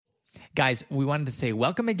Guys, we wanted to say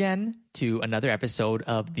welcome again to another episode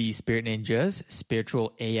of the Spirit Ninjas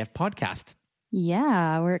Spiritual AF podcast.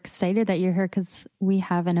 Yeah, we're excited that you're here because we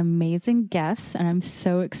have an amazing guest, and I'm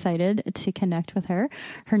so excited to connect with her.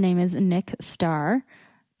 Her name is Nick Starr.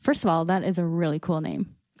 First of all, that is a really cool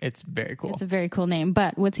name. It's very cool. It's a very cool name.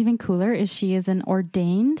 But what's even cooler is she is an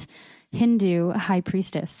ordained Hindu high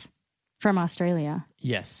priestess from Australia.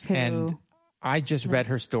 Yes. And I just read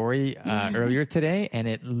her story earlier today, and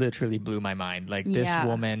it literally blew my mind. Like, this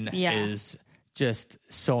woman is just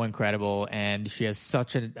so incredible, and she has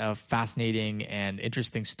such a fascinating and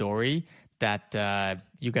interesting story that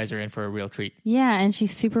you guys are in for a real treat. Yeah, and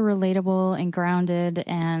she's super relatable and grounded,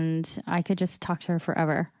 and I could just talk to her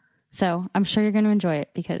forever. So I'm sure you're going to enjoy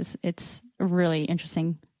it because it's a really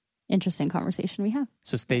interesting conversation we have.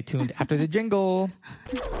 So stay tuned after the jingle.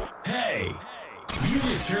 Hey, you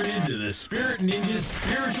just turned into the Spirit Ninjas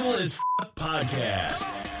Spiritual as podcast,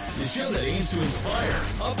 the show that aims to inspire,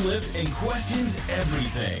 uplift, and questions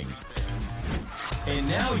everything. And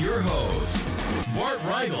now your hosts, Bart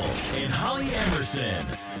Rigel and Holly Emerson.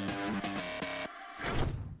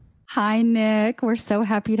 Hi, Nick. We're so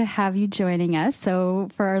happy to have you joining us. So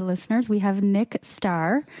for our listeners, we have Nick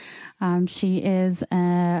Starr. She is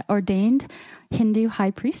an ordained Hindu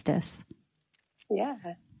high priestess. Yeah.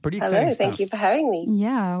 Pretty exciting Hello, stuff. thank you for having me.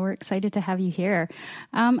 Yeah, we're excited to have you here.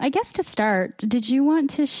 I guess to start, did you want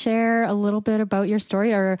to share a little bit about your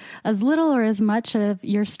story, or as little or as much of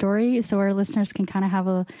your story, so our listeners can kind of have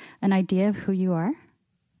an idea of who you are?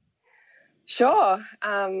 Sure.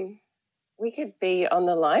 We could be on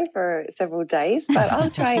the line for several days, but I'll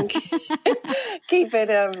try and keep it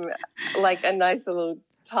like a nice little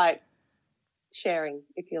tight sharing,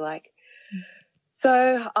 if you like.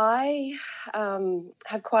 So I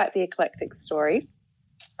have quite the eclectic story,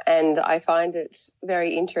 and I find it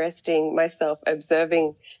very interesting myself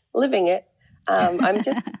living it. I'm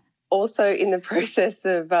just also in the process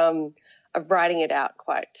of writing it out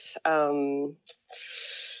quite. I've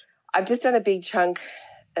just done a big chunk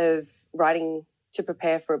of writing to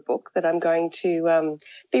prepare for a book that I'm going to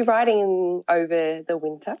be writing over the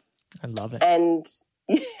winter. I love it. And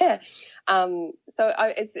yeah, so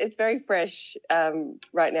it's very fresh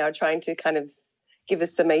right now, trying to kind of give a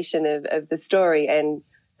summation of the story. And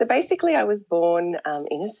so basically I was born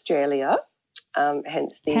in Australia,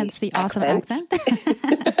 hence the awesome accent.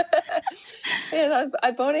 Yeah, I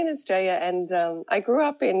was born in Australia, and I grew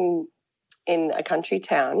up in a country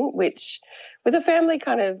town, with a family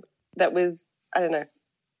kind of that was, I don't know,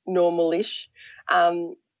 normal-ish.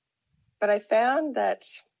 But I found that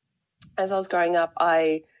as I was growing up,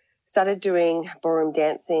 I started doing ballroom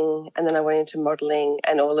dancing, and then I went into modelling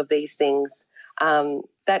and all of these things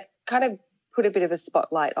that kind of put a bit of a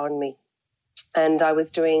spotlight on me. And I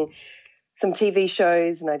was doing some TV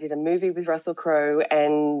shows, and I did a movie with Russell Crowe,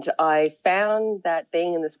 and I found that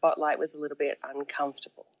being in the spotlight was a little bit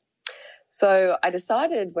uncomfortable. So I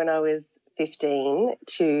decided when I was 15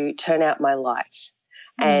 to turn out my light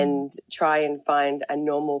and try and find a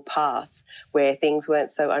normal path where things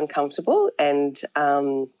weren't so uncomfortable. And,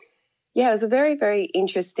 it was a very, very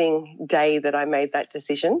interesting day that I made that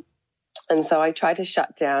decision. And so I tried to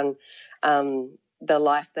shut down the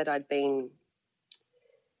life that I'd been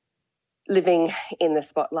living in the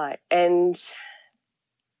spotlight. And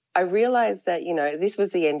I realized that, this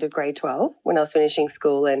was the end of grade 12 when I was finishing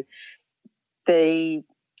school, and the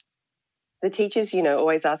teachers,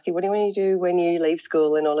 always ask you, what do you want to do when you leave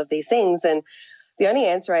school and all of these things? And the only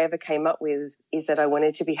answer I ever came up with is that I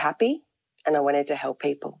wanted to be happy and I wanted to help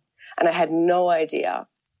people. And I had no idea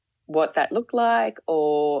what that looked like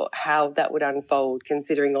or how that would unfold,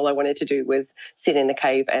 considering all I wanted to do was sit in a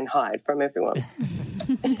cave and hide from everyone.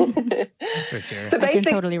 For sure. So I can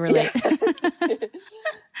totally relate.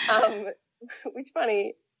 Yeah. Which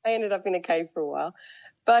funny, I ended up in a cave for a while.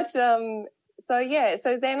 But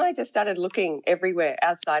so then I just started looking everywhere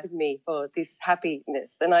outside of me for this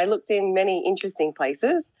happiness. And I looked in many interesting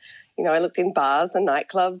places. I looked in bars and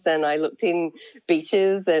nightclubs, and I looked in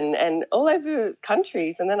beaches and all over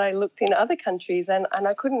countries. And then I looked in other countries and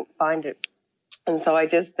I couldn't find it. And so I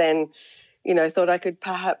just then, thought I could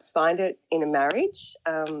perhaps find it in a marriage.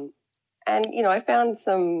 And I found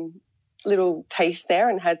some little taste there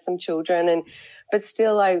and had some children. But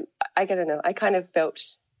still, I don't know, I kind of felt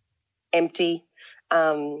empty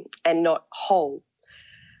and not whole.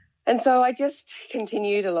 And so I just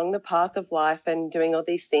continued along the path of life and doing all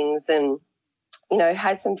these things, and,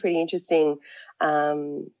 had some pretty interesting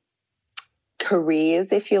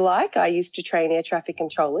careers, if you like. I used to train air traffic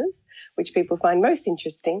controllers, which people find most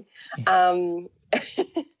interesting. And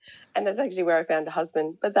that's actually where I found a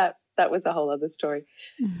husband, but that that was a whole other story.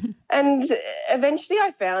 And eventually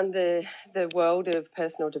I found the world of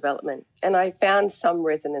personal development, and I found some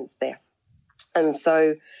resonance there. And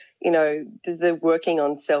so, the working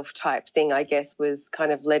on self type thing, I guess, was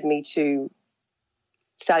kind of led me to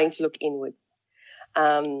starting to look inwards.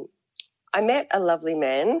 I met a lovely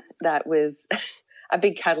man that was a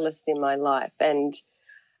big catalyst in my life. And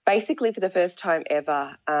basically for the first time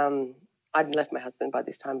ever, I'd left my husband by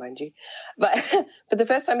this time, mind you, but for the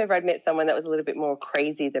first time ever, I'd met someone that was a little bit more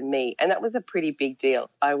crazy than me. And that was a pretty big deal.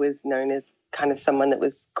 I was known as kind of someone that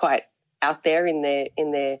was quite out there in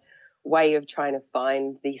their way of trying to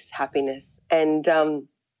find this happiness. And so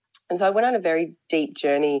I went on a very deep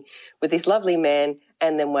journey with this lovely man,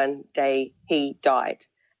 and then one day he died.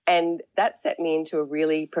 And that set me into a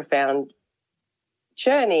really profound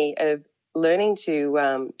journey of learning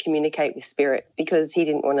to communicate with spirit, because he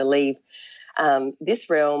didn't want to leave this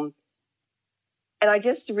realm. And I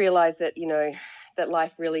just realized that, that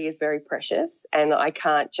life really is very precious, and I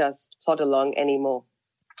can't just plod along anymore.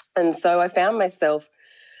 And so I found myself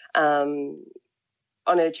on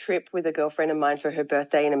a trip with a girlfriend of mine for her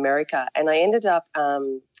birthday in America, and I ended up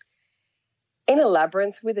in a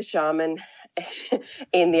labyrinth with a shaman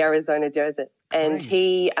in the Arizona desert. And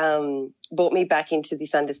he brought me back into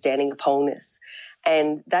this understanding of wholeness.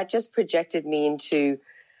 And that just projected me into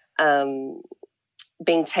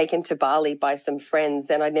being taken to Bali by some friends,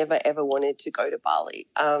 and I never, ever wanted to go to Bali.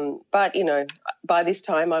 But, by this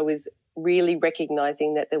time I was really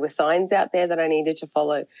recognizing that there were signs out there that I needed to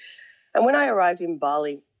follow. And when I arrived in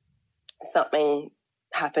Bali, something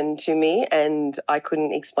happened to me, and I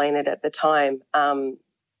couldn't explain it at the time. And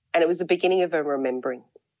it was the beginning of a remembering.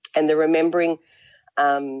 And the remembering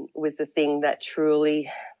was the thing that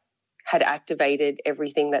truly had activated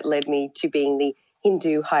everything that led me to being the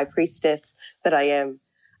Hindu high priestess that I am.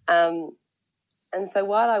 And so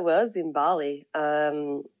while I was in Bali,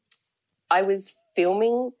 I was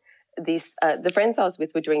filming this. The friends I was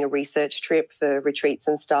with were doing a research trip for retreats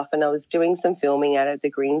and stuff, and I was doing some filming out of the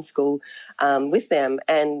Green School with them.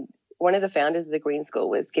 And one of the founders of the Green School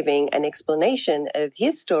was giving an explanation of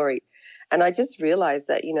his story. And I just realized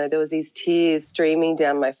that, there was these tears streaming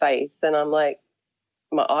down my face, and I'm like,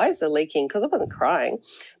 my eyes are leaking, because I wasn't crying,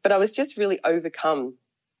 but I was just really overcome.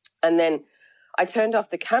 And then I turned off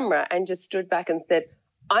the camera and just stood back and said,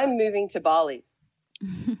 I'm moving to Bali.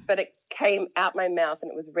 But it came out my mouth, and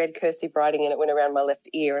it was red cursive writing, and it went around my left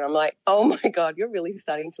ear. And I'm like, oh my God, you're really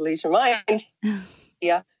starting to lose your mind.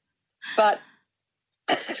 Yeah. But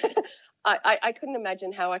I couldn't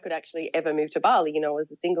imagine how I could actually ever move to Bali. I was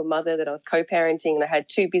a single mother that I was co-parenting, and I had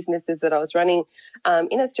 2 businesses that I was running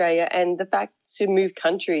in Australia. And the fact to move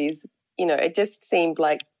countries, it just seemed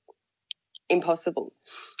like impossible.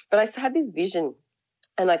 But I had this vision,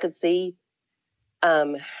 and I could see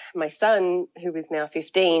my son, who is now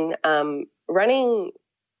 15, running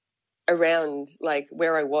around like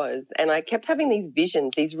where I was. And I kept having these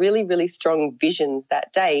visions, these really, really strong visions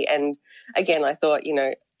that day. And again, I thought,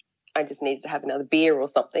 I just needed to have another beer or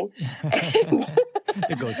something. And,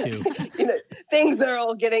 the go-to. Things are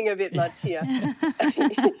all getting a bit much here.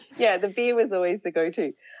 Yeah, the beer was always the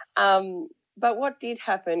go-to. But what did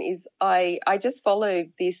happen is I just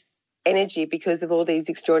followed this energy because of all these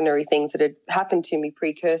extraordinary things that had happened to me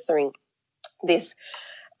precursoring this.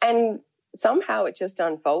 And somehow it just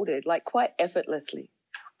unfolded like quite effortlessly.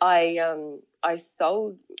 I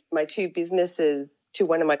sold my 2 businesses to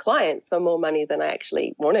one of my clients for more money than I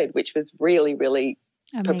actually wanted, which was really, really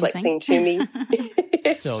perplexing to me.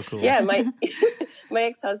 So cool. Yeah, my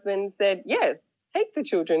ex-husband said, yes, take the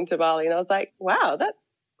children to Bali. And I was like, wow, that's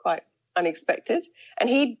quite unexpected. And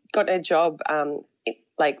he'd got a job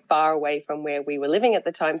like far away from where we were living at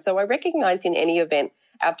the time. So I recognized in any event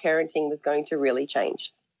our parenting was going to really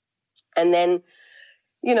change. And then,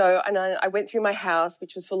 and I went through my house,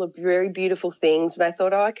 which was full of very beautiful things. And I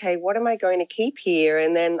thought, oh, okay, what am I going to keep here?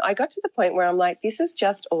 And then I got to the point where I'm like, this is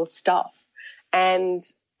just all stuff, and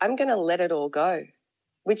I'm going to let it all go,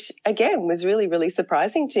 which again was really, really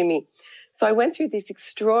surprising to me. So I went through this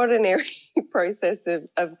extraordinary process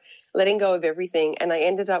of letting go of everything. And I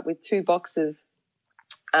ended up with 2 boxes,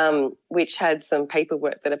 which had some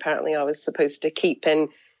paperwork that apparently I was supposed to keep, and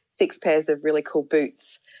 6 pairs of really cool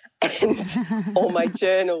boots, and all my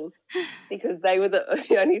journals, because they were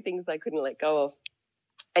the only things I couldn't let go of.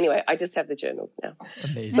 Anyway, I just have the journals now.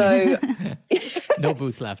 Amazing. So no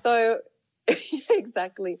boots left. So yeah,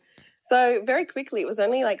 exactly. So very quickly, it was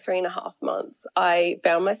only like 3.5 months, I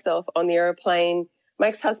found myself on the aeroplane. My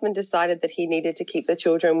ex-husband decided that he needed to keep the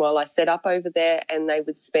children while I set up over there, and they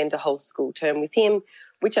would spend a whole school term with him,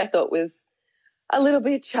 which I thought was a little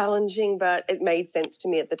bit challenging, but it made sense to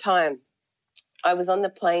me at the time. I was on the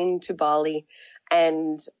plane to Bali,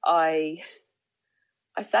 and I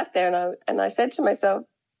sat there and I said to myself,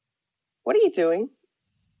 "What are you doing?"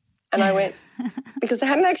 And I went, because I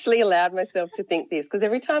hadn't actually allowed myself to think this, because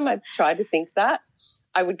every time I tried to think that,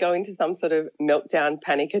 I would go into some sort of meltdown,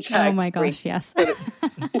 panic attack. Oh my gosh, yes.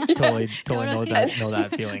 Totally know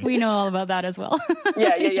that feeling. We know all about that as well.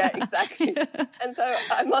 Yeah, exactly. And so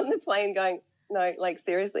I'm on the plane going, "No, like,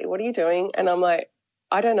 seriously, what are you doing?" And I'm like,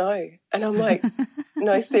 "I don't know." And I'm like,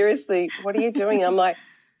 "No, seriously, what are you doing?" And I'm like,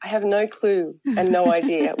 "I have no clue and no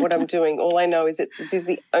idea what I'm doing. All I know is that this is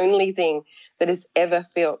the only thing that has ever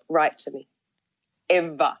felt right to me,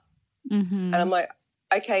 ever." And I'm like,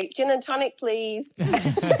 "Okay, gin and tonic, please."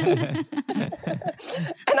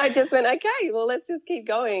 And I just went, "Okay, well, let's just keep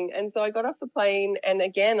going." And so I got off the plane, and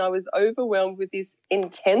again, I was overwhelmed with this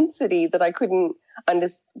intensity that I couldn't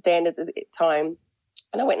understand at the time.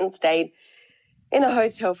 And I went and stayed in a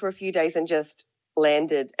hotel for a few days and just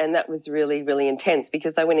landed, and that was really, really intense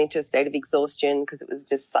because I went into a state of exhaustion because it was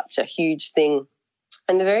just such a huge thing.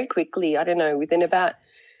 And very quickly, I don't know, within about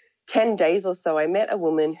 10 days or so, I met a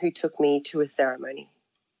woman who took me to a ceremony.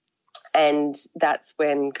 And that's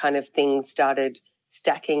when kind of things started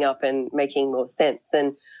stacking up and making more sense.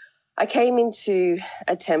 And I came into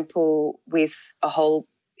a temple with a whole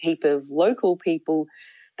heap of local people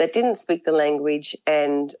that didn't speak the language,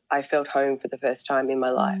 and I felt home for the first time in my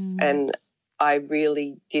life. And I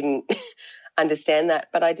really didn't understand that,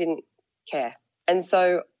 but I didn't care. And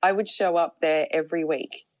so I would show up there every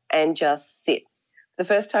week and just sit. For the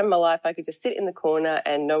first time in my life, I could just sit in the corner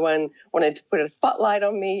and no one wanted to put a spotlight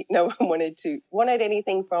on me. No one wanted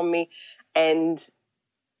anything from me. And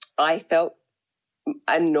I felt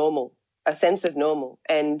a sense of normal.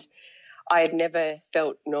 And I had never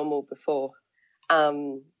felt normal before.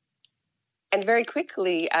 And very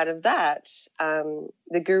quickly out of that,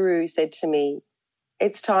 the guru said to me,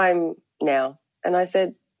 "It's time now." And I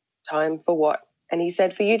said, "Time for what?" And he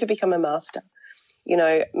said, "For you to become a master. You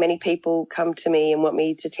know, many people come to me and want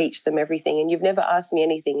me to teach them everything, and you've never asked me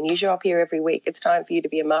anything, and you show up here every week. It's time for you to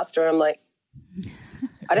be a master." And I'm like,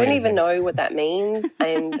 I don't even know what that means,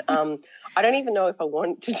 and I don't even know if I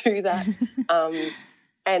want to do that.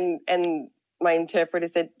 And my interpreter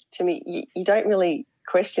said to me, you don't really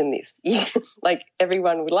question this. Like,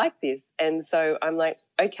 everyone would like this. And so I'm like,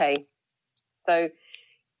 okay. So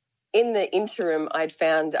in the interim, I'd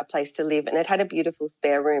found a place to live, and it had a beautiful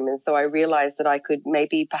spare room. And so I realized that I could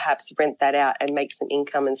maybe perhaps rent that out and make some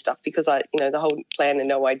income and stuff, because the whole plan and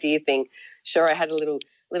no idea thing. Sure, I had a little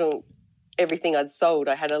everything I'd sold,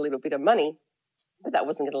 I had a little bit of money, but that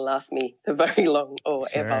wasn't going to last me for very long, or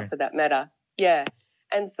ever for that matter. Yeah.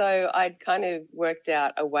 And so I'd kind of worked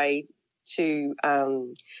out a way to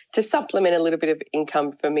supplement a little bit of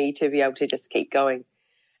income for me to be able to just keep going.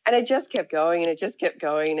 And it just kept going, and it just kept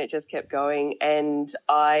going, and it just kept going. And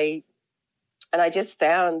I just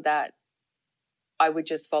found that I would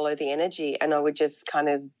just follow the energy, and I would just kind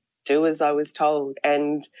of do as I was told.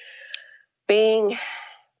 And being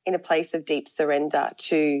in a place of deep surrender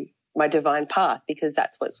to my divine path, because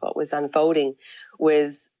that's what was unfolding,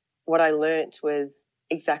 was what I learnt was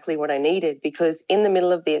exactly what I needed. Because in the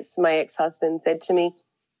middle of this, my ex-husband said to me,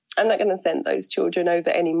 "I'm not going to send those children over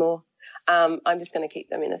anymore. I'm just going to keep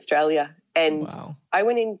them in Australia." And wow. I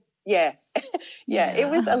went in, yeah, it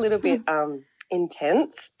was a little bit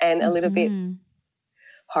intense and a little bit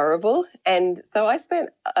horrible. And so I spent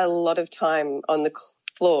a lot of time on the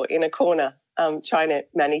floor in a corner trying to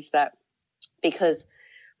manage that, because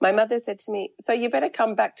my mother said to me, "So you better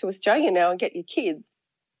come back to Australia now and get your kids."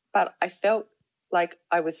 But I felt like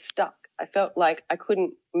I was stuck. I felt like I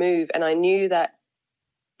couldn't move, and I knew that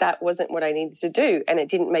wasn't what I needed to do, and it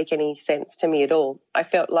didn't make any sense to me at all. I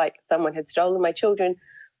felt like someone had stolen my children,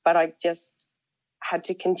 but I just had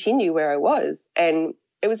to continue where I was, and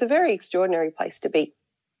it was a very extraordinary place to be.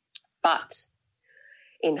 But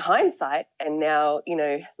in hindsight, and now,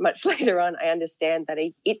 much later on, I understand that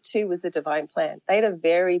it too was a divine plan. They had a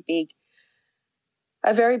very big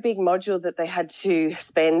module that they had to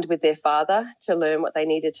spend with their father to learn what they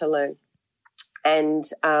needed to learn. And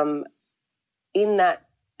in that,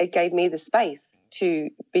 it gave me the space to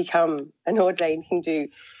become an ordained Hindu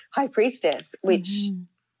high priestess, which,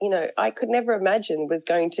 I could never imagine was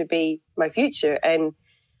going to be my future. And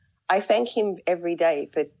I thank him every day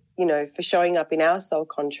for showing up in our soul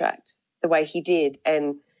contract the way he did.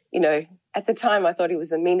 And, at the time I thought he was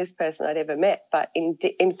the meanest person I'd ever met. But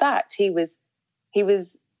in fact, he was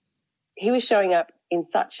showing up in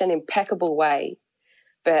such an impeccable way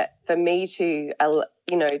for me to,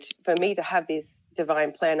 for me to have this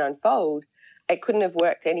divine plan unfold it couldn't have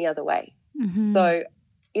worked any other way. Mm-hmm. So,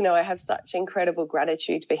 you know, I have such incredible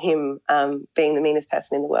gratitude for him being the meanest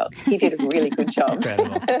person in the world. He did a really good job.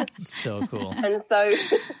 Incredible. So cool. And so,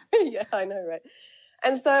 yeah, I know, right?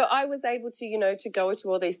 And so I was able to, you know, to go to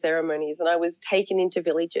all these ceremonies, and I was taken into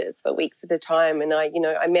villages for weeks at a time. And I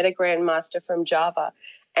met a grandmaster from Java,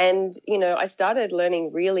 and, you know, I started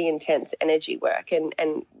learning really intense energy work. And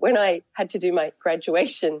when I had to do my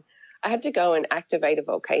graduation, I had to go and activate a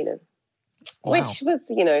volcano, which was,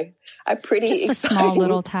 you know, a pretty just a small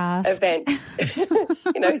little task event,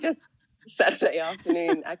 you know, just Saturday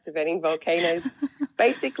afternoon activating volcanoes.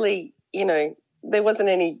 Basically, you know, there wasn't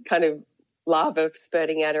any kind of lava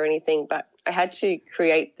spurting out or anything, but I had to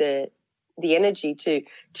create the energy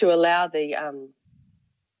to allow the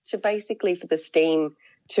to basically for the steam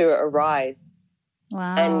to arise.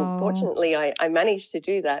 Wow. And fortunately I managed to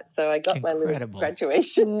do that, so I got my little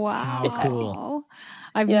graduation. Wow. How cool.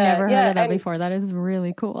 I've never heard of that before. That is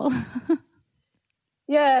really cool.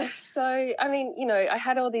 Yeah, so I mean, you know, I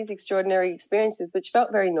had all these extraordinary experiences which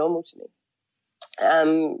felt very normal to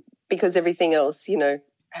me, because everything else, you know,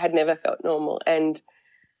 had never felt normal. And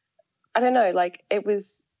I don't know, like, it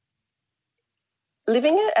was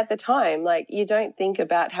living it at the time, like, you don't think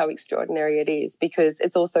about how extraordinary it is, because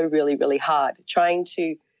it's also really, really hard trying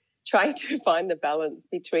to find the balance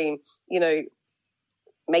between, you know,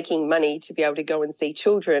 making money to be able to go and see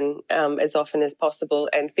children as often as possible,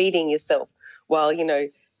 and feeding yourself while, you know,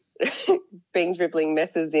 being dribbling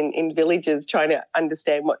messes in villages, trying to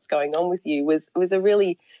understand what's going on with you was a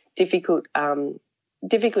really difficult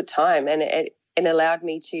time, and it allowed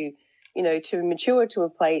me to, you know, to mature to a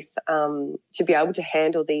place to be able to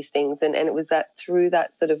handle these things, and it was that through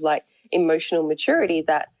that sort of like emotional maturity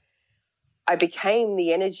that I became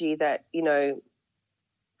the energy that, you know,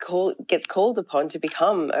 gets called upon to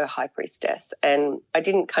become a high priestess. And I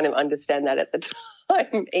didn't kind of understand that at the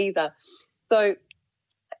time either. So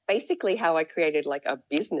basically how I created like a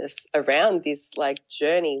business around this like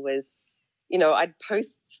journey was, you know, I'd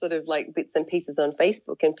post sort of like bits and pieces on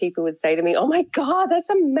Facebook, and people would say to me, "Oh my God, that's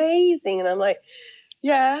amazing." And I'm like,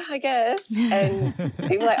 "Yeah, I guess." And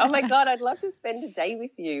people were like, "Oh my God, I'd love to spend a day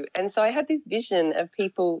with you." And so I had this vision of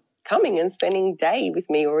people coming and spending a day with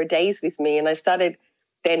me or days with me. And I started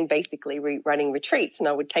then basically running retreats, and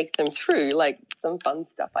I would take them through like some fun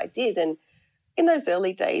stuff I did. And in those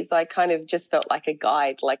early days, I kind of just felt like a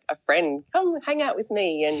guide, like a friend, come hang out with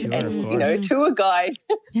me, and you know, tour guide.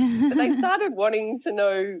 But they started wanting to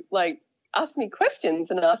know, like, ask me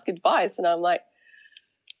questions and ask advice. And I'm like,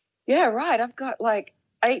 yeah, right. I've got like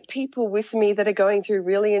 8 people with me that are going through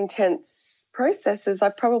really intense processes. I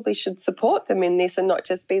probably should support them in this and not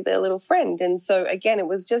just be their little friend. And so again, it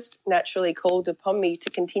was just naturally called upon me to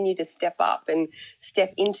continue to step up and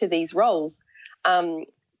step into these roles.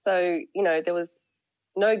 So, you know, there was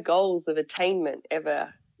no goals of attainment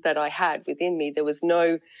ever that I had within me. There was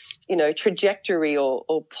no, you know, trajectory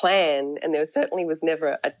or plan, and there certainly was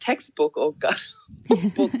never a textbook or book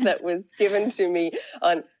that was given to me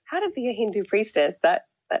on how to be a Hindu priestess. That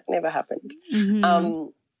never happened. Mm-hmm.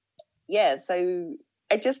 Yeah, so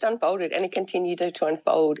it just unfolded, and it continued to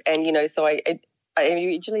unfold. And, you know, so I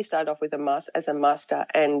originally started off with as a master,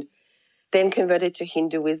 and then converted to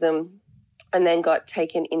Hinduism, and then got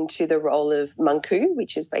taken into the role of Manku,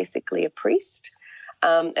 which is basically a priest.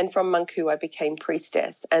 And from Manku, I became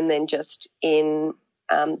priestess. And then just in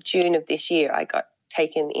June of this year, I got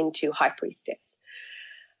taken into high priestess.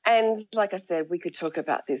 And like I said, we could talk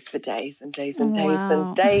about this for days and days and days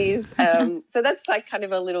and days. So that's like kind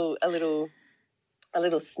of a little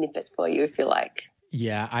snippet for you, if you like.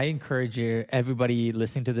 Yeah, I encourage everybody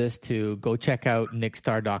listening to this to go check out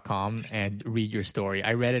nickstarr.com and read your story.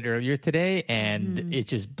 I read it earlier today, and it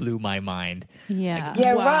just blew my mind. Yeah. Like,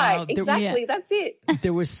 yeah, wow, right. Exactly. That's it.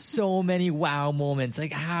 There were so many wow moments.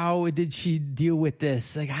 Like, how did she deal with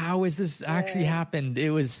this? Like, how has this actually happened?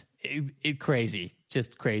 It was crazy,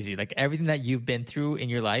 just crazy. Like, everything that you've been through in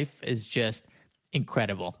your life is just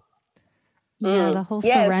incredible. Yeah, the whole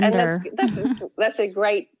surrender. And that's a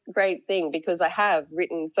great thing, because I have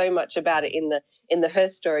written so much about it in the Her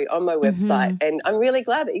Story on my website, and I'm really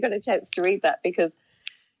glad that you got a chance to read that, because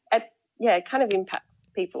it kind of impacts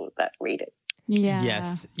people that read it.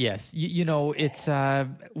 Yeah. Yes. You know, it's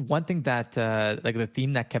one thing that like the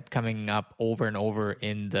theme that kept coming up over and over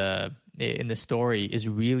in the story is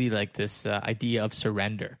really like this idea of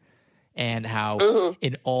surrender. And how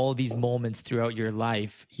in all these moments throughout your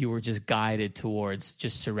life, you were just guided towards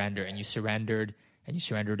just surrender, and you surrendered and you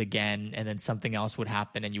surrendered again, and then something else would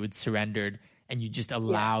happen and you would surrendered, and you just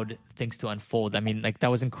allowed things to unfold. I mean, like,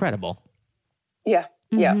 that was incredible. Yeah,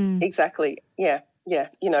 exactly. Yeah.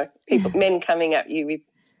 men coming at you with,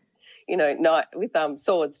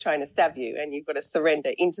 swords trying to stab you, and you've got to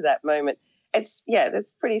surrender into that moment. There's a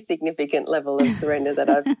pretty significant level of surrender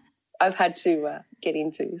that I've had to get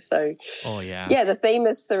into. So, the theme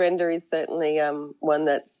of surrender is certainly one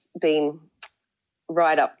that's been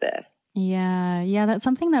right up there. Yeah, that's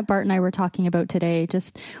something that Bart and I were talking about today,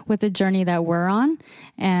 just with the journey that we're on.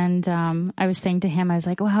 And I was saying to him, I was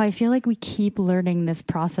like, wow, I feel like we keep learning this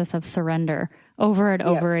process of surrender over and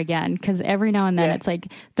over again, because every now and then it's like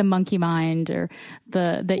the monkey mind or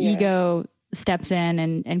the ego steps in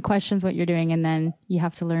and questions what you're doing, and then you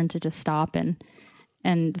have to learn to just stop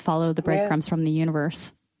and follow the breadcrumbs from the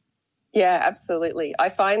universe. Yeah, absolutely. I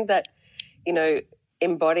find that,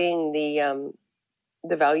 embodying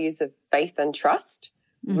the values of faith and trust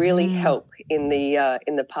really help in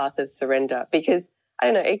the path of surrender, because I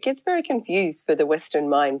don't know, it gets very confused for the Western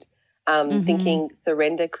mind, thinking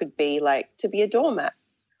surrender could be like to be a doormat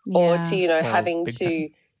or to, having to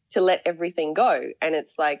let everything go. And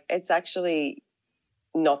it's like, it's actually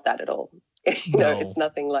not that at all. It's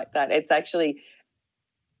nothing like that.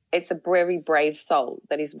 It's a very brave soul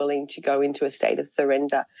that is willing to go into a state of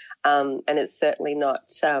surrender. And it's certainly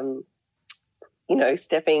not,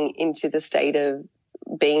 stepping into the state of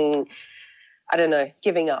being,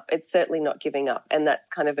 giving up. It's certainly not giving up. And that's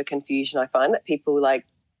kind of a confusion I find, that people, like,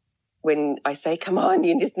 when I say, come on,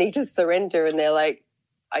 you just need to surrender, and they're like,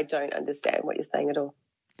 I don't understand what you're saying at all.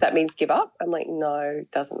 That means give up? I'm like, no, it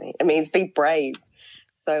doesn't mean. It means be brave.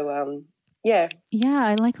 So, Yeah,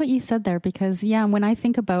 I like what you said there, because, when I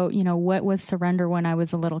think about, what was surrender when I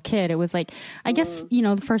was a little kid, it was like, I guess,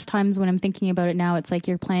 the first times when I'm thinking about it now, it's like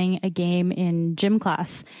you're playing a game in gym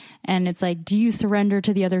class, and it's like, do you surrender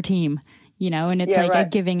to the other team? And it's like a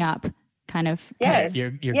giving up kind of. You're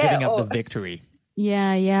giving up the victory.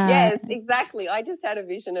 Yeah. Yes, exactly. I just had a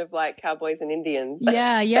vision of like cowboys and Indians.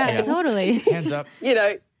 Yeah, totally. Hands up.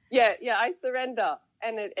 I surrender.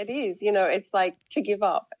 And it is, it's like to give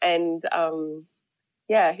up. And,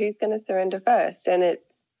 who's going to surrender first? And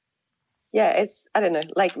it's, I don't know,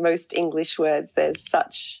 like most English words, there's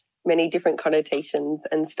such many different connotations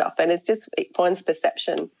and stuff. And it's just one's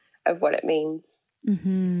perception of what it means.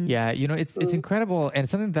 Mm-hmm. Yeah, it's incredible. And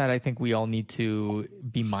something that I think we all need to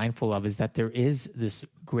be mindful of is that there is this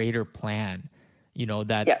greater plan.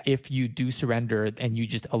 If you do surrender and you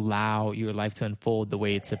just allow your life to unfold the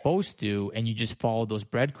way it's supposed to, and you just follow those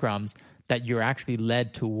breadcrumbs, that you're actually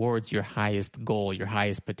led towards your highest goal, your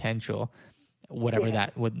highest potential, whatever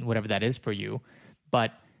that is for you.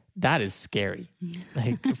 But that is scary.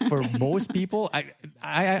 Like, for most people,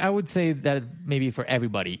 I would say that maybe for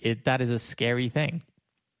everybody, that is a scary thing.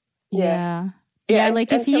 Yeah.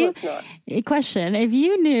 Like if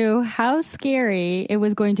you knew how scary it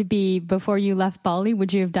was going to be before you left Bali,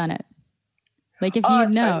 would you have done it? Like if you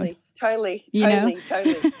know. Totally.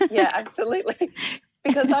 Yeah, absolutely.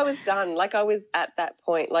 Because I was done. Like I was at that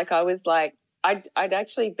point. Like I was like, I'd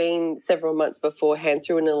actually been several months beforehand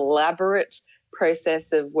through an elaborate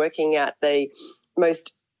process of working out the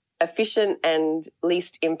most efficient and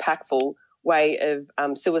least impactful way of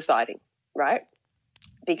suiciding, right?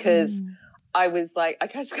 Because I was like, I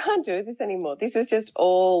just can't do this anymore. This is just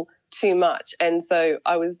all too much. And so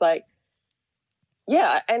I was like,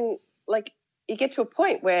 and like you get to a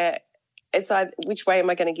point where it's either, which way am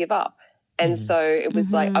I going to give up? And so it was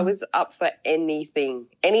like I was up for anything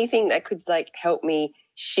that could like help me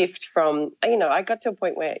shift from, I got to a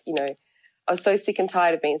point where, I was so sick and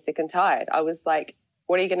tired of being sick and tired. I was like,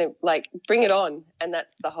 what are you going to, like, bring it on? And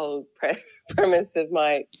that's the whole premise of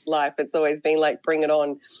my life. It's always been like, bring it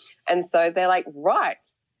on. And so they're like, right,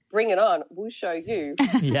 bring it on. We'll show you.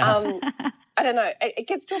 Yeah. I don't know. It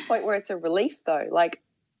gets to a point where it's a relief though. Like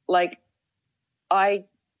I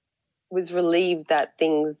was relieved that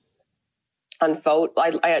things unfold.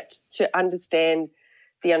 I to understand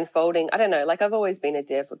the unfolding. I don't know. Like I've always been a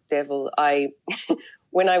devil.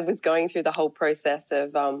 When I was going through the whole process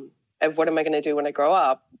of what am I going to do when I grow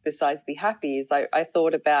up besides be happy, is I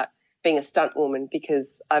thought about being a stunt woman, because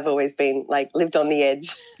I've always been like lived on the edge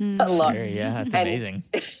a lot. Sure, yeah, that's amazing.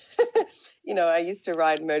 I used to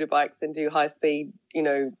ride motorbikes and do high speed,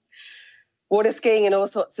 water skiing and all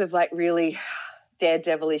sorts of like really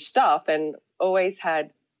daredevilish stuff, and always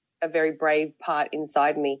had a very brave part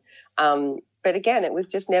inside me. But again, it was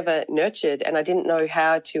just never nurtured, and I didn't know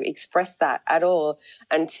how to express that at all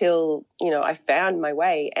until, I found my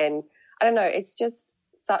way. And I don't know, it's just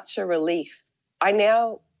such a relief. I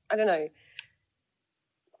don't know,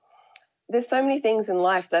 there's so many things in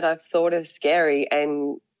life that I've thought of scary,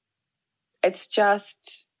 and it's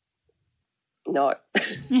just, not.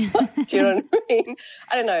 Do you know what I mean?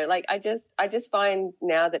 I don't know. Like I just find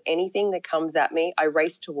now that anything that comes at me, I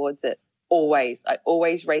race towards it. I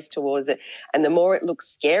always race towards it. And the more it looks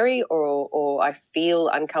scary or I feel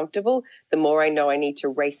uncomfortable, the more I know I need to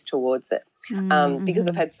race towards it. Because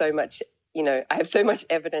I've had so much, I have so much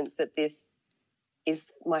evidence that this is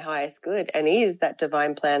my highest good and is that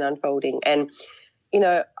divine plan unfolding. And,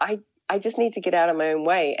 I just need to get out of my own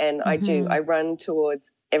way. And I do. I run towards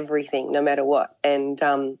everything, no matter what. And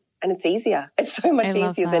it's easier. It's so much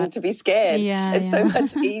easier than to be scared. It's so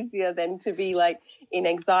much easier than to be like in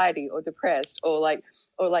anxiety or depressed or like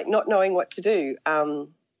not knowing what to do.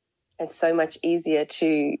 It's so much easier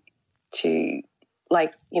to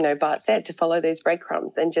like, Bart said, to follow those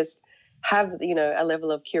breadcrumbs and just have, a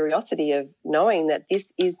level of curiosity of knowing that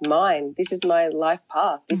this is mine. This is my life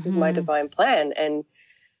path. This is my divine plan. And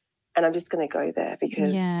I'm just going to go there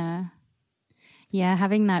because yeah,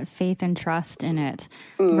 having that faith and trust in it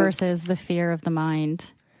versus the fear of the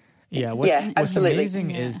mind. Yeah, what's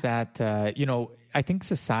amazing is that, I think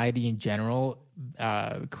society in general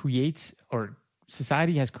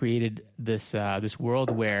society has created this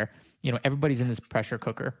world where, everybody's in this pressure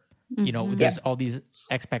cooker. There's all these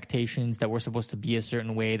expectations that we're supposed to be a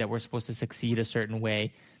certain way, that we're supposed to succeed a certain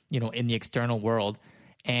way, in the external world.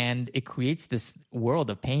 And it creates this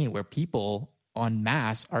world of pain where people en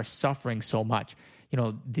masse are suffering so much.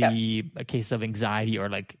 The case of anxiety are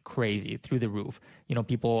like crazy through the roof.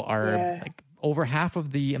 People are like over half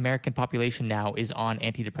of the American population now is on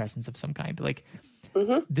antidepressants of some kind. Like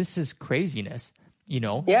this is craziness,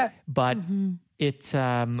 but it's,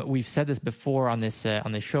 we've said this before on this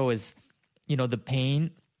show is, the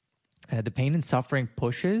pain and suffering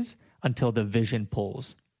pushes until the vision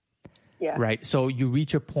pulls. Yeah. Right. So you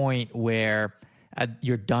reach a point where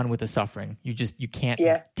you're done with the suffering. You can't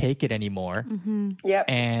take it anymore. Yeah.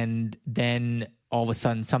 And then all of a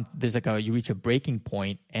sudden you reach a breaking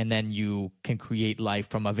point and then you can create life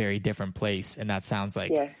from a very different place. And that sounds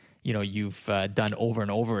like, you've done over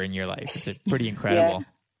and over in your life. It's pretty incredible.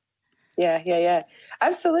 Yeah.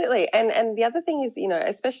 Absolutely. And the other thing is,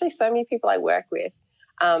 especially so many people I work with,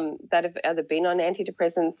 that have either been on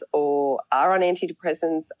antidepressants or are on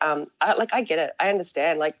antidepressants. I get it. I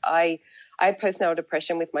understand. Like I had postnatal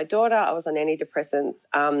depression with my daughter. I was on antidepressants.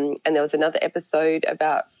 And there was another episode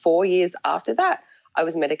about 4 years after that, I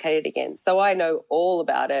was medicated again. So I know all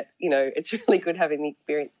about it. It's really good having the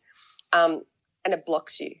experience. And it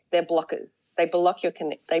blocks you. They're blockers. They block your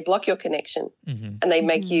connection and they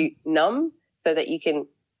make you numb so that you can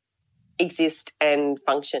exist and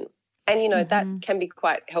function. And, that can be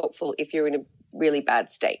quite helpful if you're in a really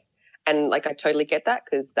bad state. And, like, I totally get that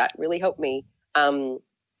because that really helped me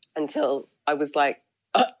until I was like,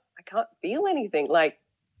 I can't feel anything, like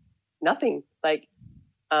nothing. Like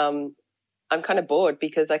I'm kind of bored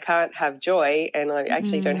because I can't have joy and I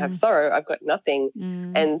actually don't have sorrow. I've got nothing.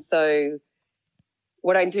 And so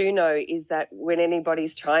what I do know is that when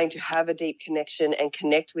anybody's trying to have a deep connection and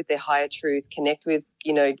connect with their higher truth, connect with,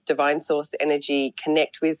 divine source energy,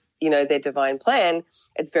 connect with, their divine plan,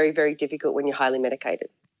 it's very, very difficult when you're highly medicated.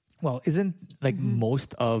 Well, isn't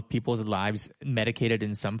most of people's lives medicated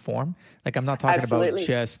in some form? Like I'm not talking about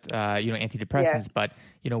just, antidepressants, but,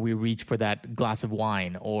 we reach for that glass of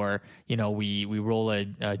wine or, we roll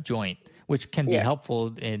a joint, which can be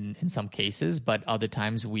helpful in some cases, but other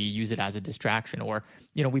times we use it as a distraction or,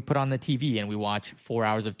 we put on the TV and we watch 4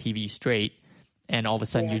 hours of TV straight and all of a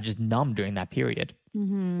sudden you're just numb during that period.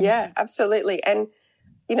 Yeah, absolutely. And,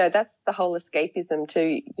 that's the whole escapism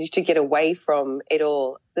to get away from it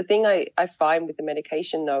all. The thing I find with the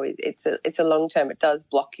medication though, it's a long term, it does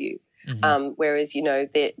block you. Whereas,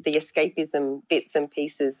 the escapism bits and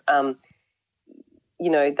pieces,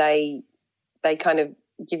 they kind of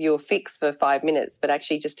give you a fix for 5 minutes, but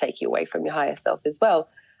actually just take you away from your higher self as well.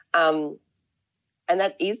 And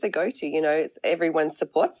that is the go-to, it's everyone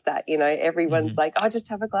supports that, everyone's like, oh, just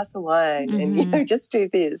have a glass of wine and, just do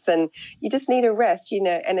this and you just need a rest,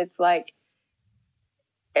 and it's like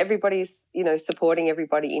everybody's, supporting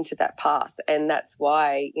everybody into that path. And that's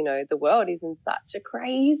why, the world is in such a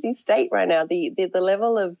crazy state right now. The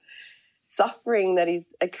level of suffering that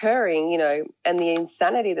is occurring, and the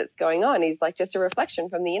insanity that's going on is like just a reflection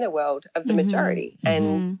from the inner world of the majority.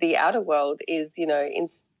 And the outer world is, in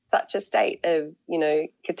such a state of,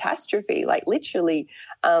 catastrophe, like literally,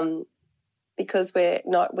 because we're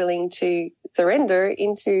not willing to surrender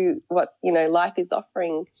into what, life is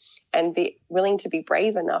offering and be willing to be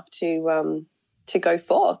brave enough to go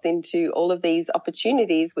forth into all of these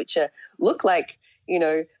opportunities, which look like,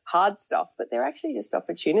 hard stuff, but they're actually just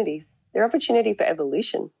opportunities. they're opportunity for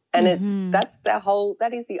evolution. And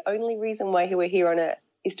that is the only reason why we're here on Earth,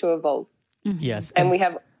 is to evolve. Yes. And we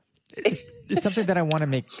have... It's something that I want to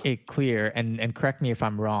make it clear, and correct me if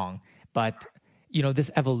I'm wrong, but,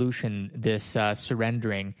 this evolution, this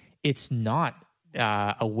surrendering, it's not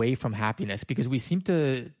away from happiness, because we seem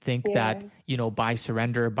to think that, by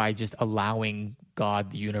surrender, by just allowing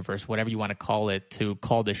God, the universe, whatever you want to call it, to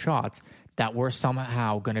call the shots, that we're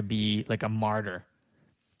somehow going to be like a martyr,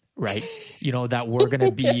 right? That we're going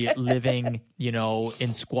to be living,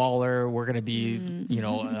 in squalor. We're going to be,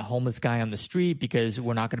 a homeless guy on the street because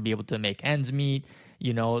we're not going to be able to make ends meet,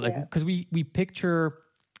 because we picture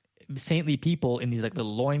saintly people in these like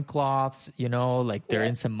little loincloths, like they're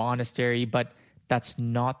in some monastery, but that's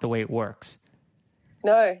not the way it works.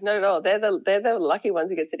 No, not at all. They're the lucky ones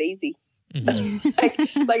who gets it easy. like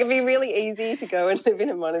it'd be really easy to go and live in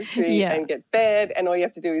a monastery and get fed, and all you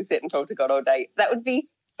have to do is sit and talk to God all day. That would be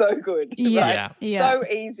so good, right? Yeah. So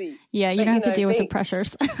easy. Yeah, you don't have to deal with the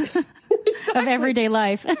pressures of everyday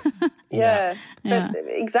life. But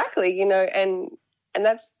exactly, and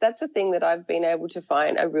that's the thing that I've been able to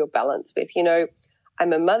find a real balance with.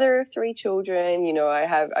 I'm a mother of 3 children.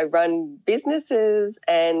 I run businesses,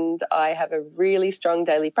 and I have a really strong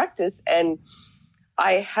daily practice, and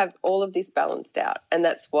I have all of this balanced out. And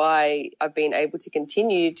that's why I've been able to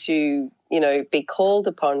continue to, be called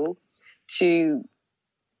upon to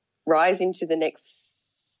rise into the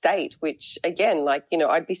next state, which again,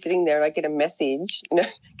 I'd be sitting there and I get a message,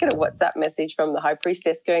 get a WhatsApp message from the high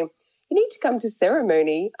priestess going, you need to come to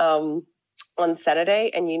ceremony on Saturday,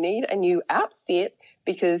 and you need a new outfit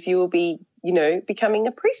because you will be, becoming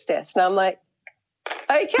a priestess. And I'm like,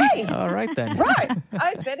 okay. All right then. Right.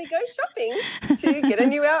 I better go shopping to get a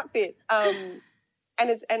new outfit. And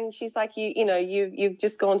she's like, you've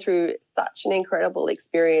just gone through such an incredible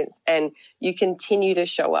experience, and you continue to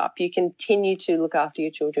show up. You continue to look after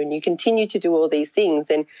your children. You continue to do all these things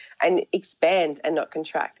and expand and not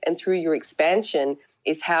contract. And through your expansion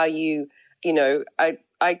is how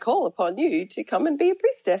I call upon you to come and be a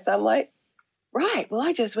priestess. I'm like, right, well,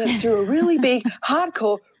 I just went through a really big,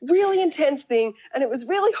 hardcore, really intense thing, and it was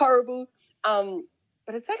really horrible.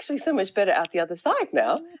 But it's actually so much better out the other side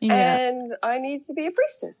now, and I need to be a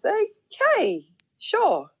priestess. Okay,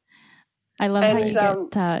 sure. I love how you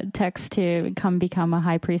get texts to come become a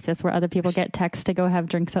high priestess, where other people get texts to go have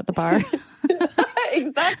drinks at the bar.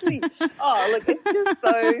 Exactly. Oh, look, it's just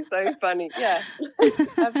so funny. Yeah,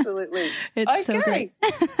 absolutely. It's so great.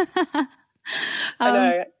 I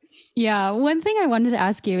know. Yeah. One thing I wanted to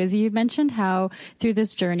ask you is, you mentioned how through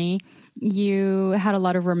this journey you had a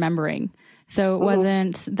lot of remembering. So it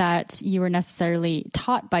wasn't that you were necessarily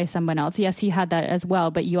taught by someone else. Yes, you had that as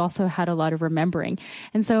well, but you also had a lot of remembering.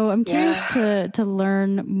 And so I'm curious to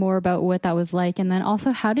learn more about what that was like. And then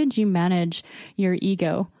also, how did you manage your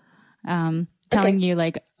ego telling you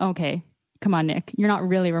like, okay, come on, Nick, you're not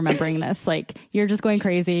really remembering this. Like, you're just going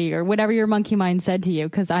crazy, or whatever your monkey mind said to you.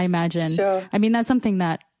 Because I imagine, I mean, that's something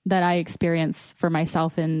that I experience for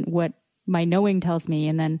myself, and what my knowing tells me.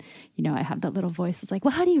 And then, I have that little voice. It's like,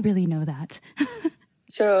 well, how do you really know that?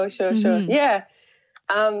 Sure. Yeah.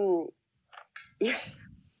 Yeah.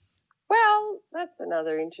 Well, that's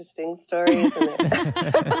another interesting story, isn't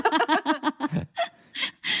it?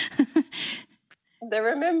 The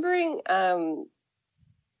remembering,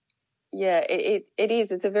 it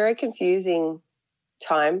is. It's a very confusing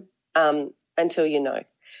time until you know.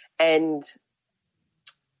 And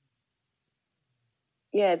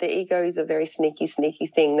yeah, the ego is a very sneaky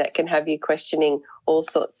thing that can have you questioning all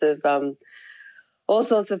sorts of part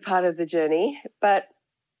of the journey. But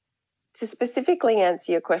to specifically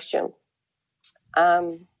answer your question,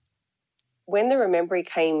 when the remembering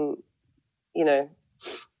came,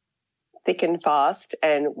 thick and fast,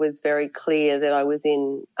 and was very clear that I was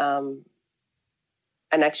in an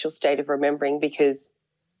actual state of remembering, because,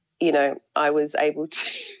 I was able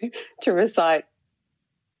to recite,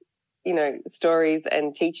 stories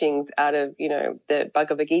and teachings out of, the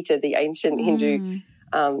Bhagavad Gita, the ancient Hindu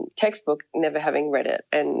textbook, never having read it.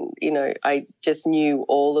 And, I just knew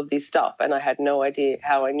all of this stuff, and I had no idea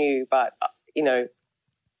how I knew, but,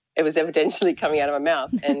 it was evidently coming out of my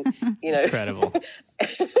mouth, and, Incredible.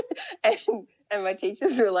 and my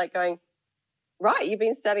teachers were like going, right, you've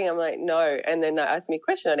been studying? I'm like, no. And then they asked me a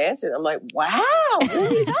question, I'd answer it. I'm like, wow, who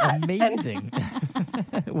knew that? Amazing.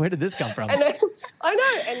 Where did this come from? And I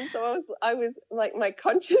know. And so I was like, my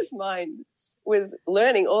conscious mind was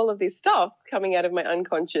learning all of this stuff coming out of my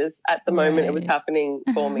unconscious at the moment it was happening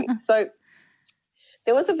for me. So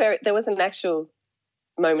there was an actual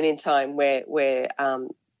moment in time where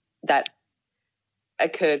that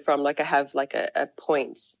occurred from. Like I have like a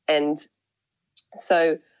point. And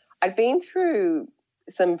so I'd been through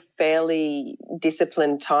some fairly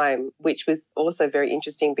disciplined time, which was also very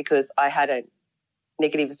interesting because I had a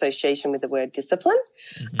negative association with the word discipline.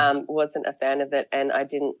 Wasn't a fan of it, and I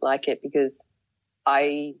didn't like it because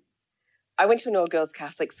I went to an all-girls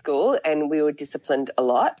Catholic school and we were disciplined a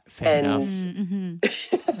lot. Fair and enough.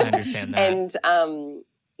 I understand that. And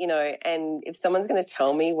you know, and if someone's going to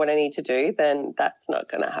tell me what I need to do, then that's not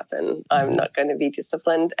going to happen. I'm not going to be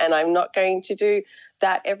disciplined, and I'm not going to do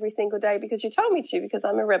that every single day because you told me to, because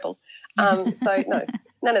I'm a rebel. So no,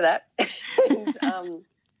 none of that. And,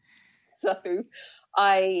 so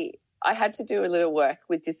I had to do a little work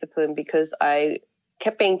with discipline because I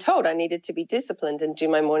kept being told I needed to be disciplined and do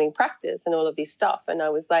my morning practice and all of this stuff. And I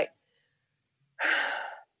was like,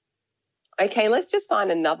 okay, let's just find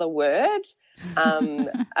another word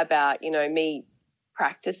about, you know, me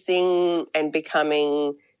practicing and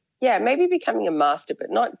becoming a master,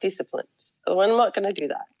 but not disciplined. I'm not going to do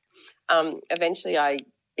that. Eventually I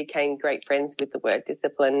became great friends with the word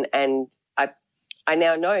discipline, and I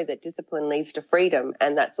now know that discipline leads to freedom,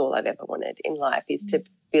 and that's all I've ever wanted in life, is to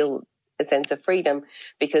feel a sense of freedom,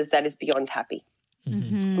 because that is beyond happy.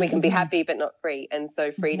 We can be happy but not free, and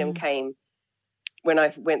so freedom came when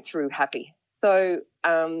I went through happy. So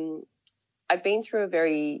I've been through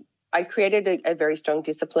I created a very strong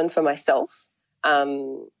discipline for myself,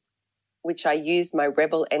 which I used my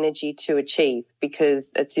rebel energy to achieve,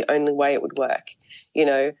 because it's the only way it would work, you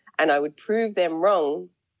know, and I would prove them wrong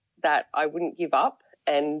that I wouldn't give up.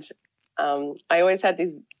 And I always had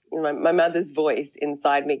this, you know, my mother's voice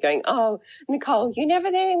inside me going, oh, Nicole, you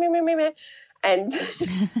never did it. And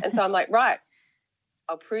so I'm like, right,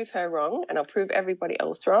 I'll prove her wrong and I'll prove everybody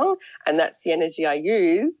else wrong. And that's the energy I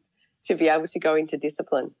used to be able to go into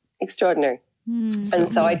discipline. Extraordinary. And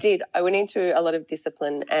so I did. I went into a lot of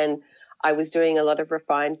discipline, and I was doing a lot of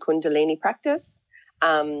refined Kundalini practice,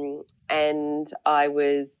 and I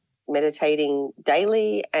was meditating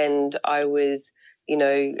daily, and I was, you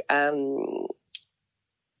know,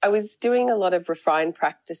 I was doing a lot of refined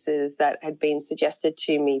practices that had been suggested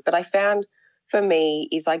to me. But I found for me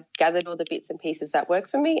is I gathered all the bits and pieces that work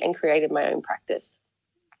for me and created my own practice,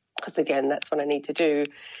 because, again, that's what I need to do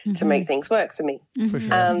to make things work for me. For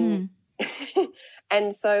sure.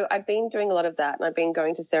 And so I'd been doing a lot of that, and I'd been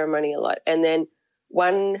going to ceremony a lot. And then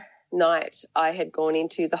one night I had gone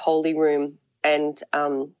into the holy room, and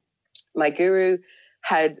my guru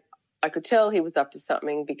I could tell he was up to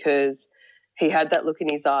something, because he had that look in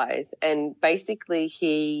his eyes, and basically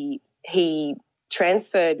he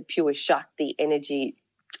transferred pure Shakti energy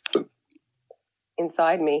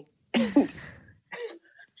inside me.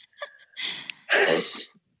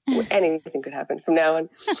 Anything could happen from now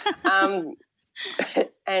on.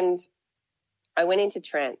 And I went into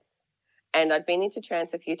trance, and I'd been into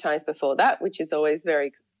trance a few times before that, which is always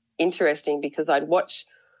very interesting, because I'd watch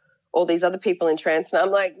all these other people in trance, and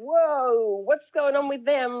I'm like, whoa, what's going on with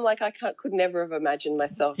them? Like, I could never have imagined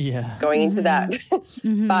myself going into that.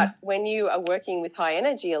 But when you are working with high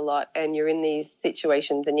energy a lot, and you're in these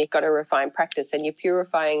situations, and you've got to refine practice, and you're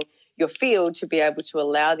purifying your field to be able to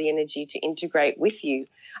allow the energy to integrate with you,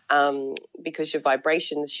 because your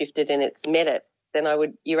vibrations shifted and it's met it, then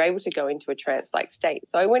you're able to go into a trance-like state.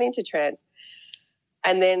 So I went into trance,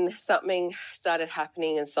 and then something started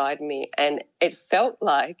happening inside me, and it felt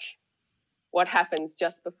like what happens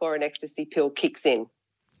just before an ecstasy pill kicks in.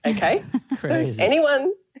 Okay? Crazy. So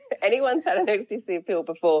anyone's had an ecstasy pill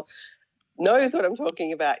before knows what I'm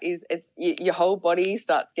talking about. Your whole body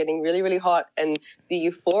starts getting really, really hot, and the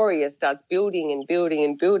euphoria starts building and building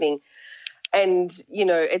and building. And, you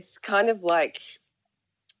know, it's kind of like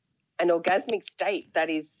an orgasmic state that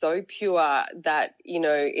is so pure that, you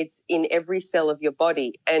know, it's in every cell of your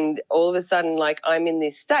body. And all of a sudden, like, I'm in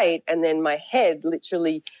this state, and then my head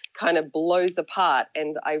literally kind of blows apart,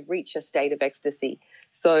 and I reach a state of ecstasy.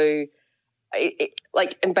 So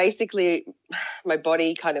and basically my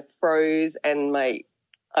body kind of froze, and I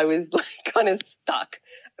was like kind of stuck,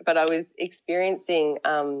 but I was experiencing,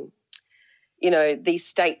 you know, these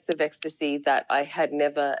states of ecstasy that I had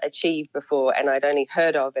never achieved before, and I'd only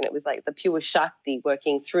heard of, and it was like the pure Shakti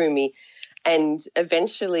working through me. And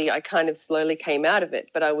eventually I kind of slowly came out of it,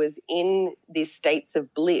 but I was in these states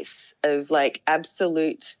of bliss, of like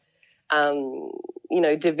absolute, you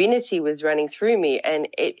know, divinity was running through me, and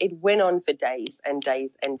it went on for days and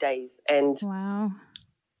days and days. And wow.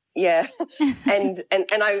 Yeah. And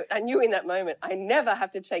I knew in that moment I never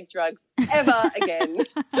have to take drugs ever again.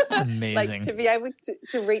 Amazing. Like, to be able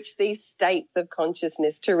to reach these states of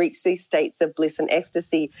consciousness, to reach these states of bliss and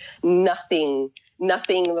ecstasy, nothing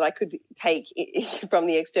nothing that I could take from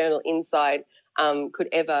the external inside could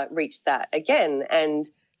ever reach that again. And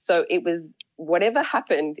so it was whatever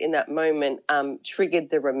happened in that moment triggered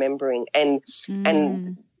the remembering, and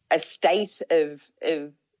a state of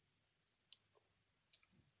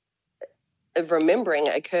remembering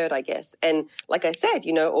occurred, I guess. And like I said,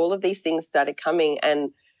 all of these things started coming,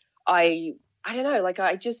 and I don't know, like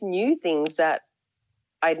I just knew things that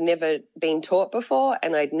I'd never been taught before,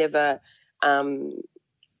 and I'd never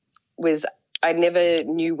I never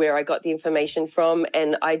knew where I got the information from,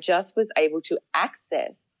 and I just was able to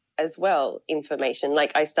access as well information.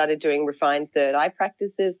 Like I started doing refined third eye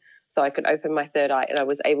practices so I could open my third eye, and I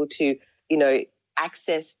was able to,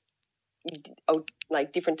 access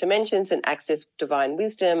like different dimensions and access divine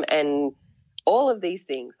wisdom and all of these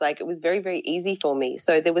things. Like it was very, very easy for me.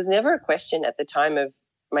 So there was never a question at the time of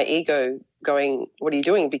my ego going, what are you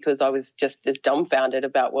doing? Because I was just as dumbfounded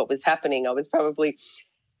about what was happening. I was probably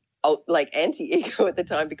like anti-ego at the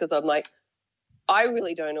time, because I'm like, I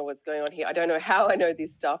really don't know what's going on here. I don't know how I know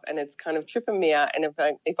this stuff, and it's kind of tripping me out. And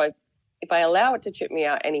if I allow it to trip me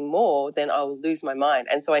out anymore, then I'll lose my mind.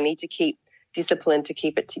 And so I need to keep discipline to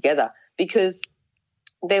keep it together, because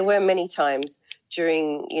there were many times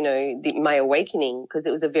during, my awakening, because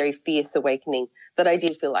it was a very fierce awakening, that I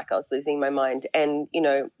did feel like I was losing my mind. And,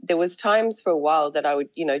 there was times for a while that I would,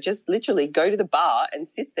 just literally go to the bar and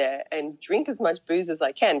sit there and drink as much booze as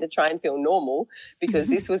I can to try and feel normal, because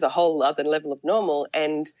this was a whole other level of normal.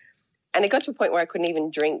 And it got to a point where I couldn't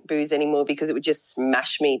even drink booze anymore, because it would just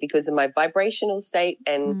smash me because of my vibrational state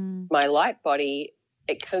and my light body.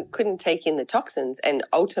 It couldn't take in the toxins and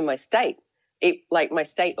alter my state. My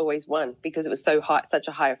state always won, because it was so high, such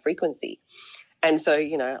a higher frequency. And so, I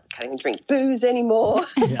can't even drink booze anymore.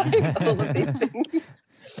 All of these things.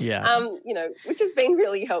 Yeah. Which has been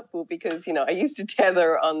really helpful, because, I used to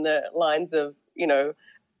tether on the lines of,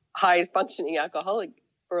 high functioning alcoholic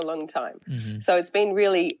for a long time. Mm-hmm. So it's been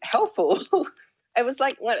really helpful. It was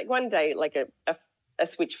like one day, like a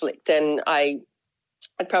switch flicked, and I'd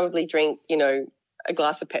probably drink, a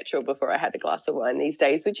glass of petrol before I had a glass of wine these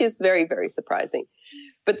days, which is very, very surprising.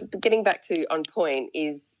 But getting back to on point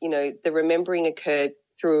is, the remembering occurred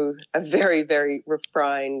through a very, very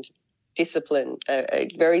refined discipline, a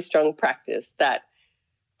very strong practice that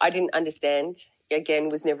I didn't understand. Again,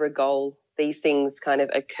 was never a goal. These things kind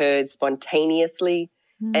of occurred spontaneously,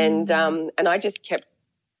 and I just kept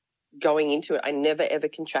going into it. I never ever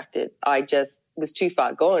contracted. I just was too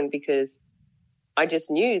far gone, because I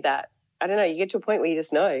just knew that, I don't know, you get to a point where you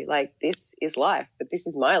just know, like, this is life, but this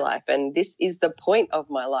is my life, and this is the point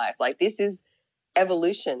of my life. Like, this is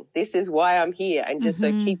evolution. This is why I'm here, and just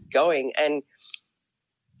so keep going. And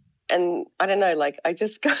I don't know, like, I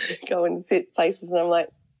just go and sit places, and I'm like,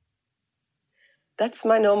 that's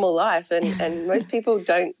my normal life, and most people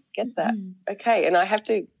don't get that. Okay, and I have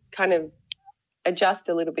to kind of adjust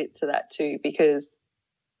a little bit to that too, because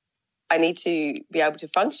I need to be able to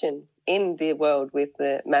function in the world with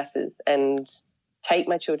the masses and take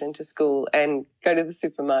my children to school and go to the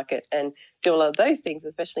supermarket and do all of those things,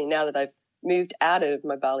 especially now that I've moved out of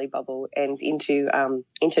my Bali bubble and into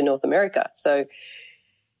North America. So,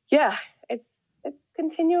 yeah, it's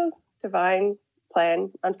continual divine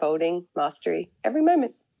plan, unfolding, mastery, every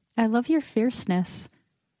moment. I love your fierceness.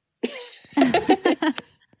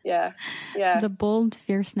 Yeah. The bold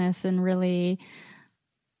fierceness, and really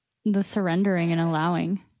the surrendering and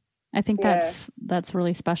allowing. I think that's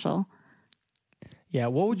really special. Yeah.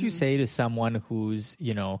 What would you say to someone who's,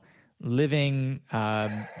 living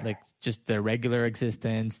like just their regular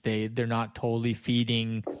existence? They're not totally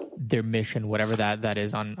feeding their mission, whatever that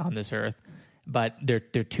is on this earth, but they're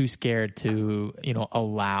too scared to,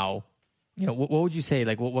 allow. What would you say?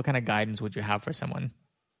 Like, what kind of guidance would you have for someone?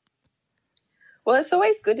 Well, it's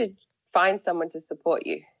always good to find someone to support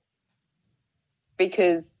you,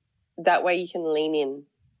 because that way you can lean in.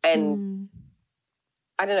 And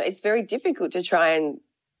I don't know, it's very difficult to try and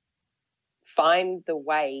find the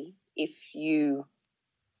way if you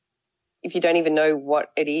don't even know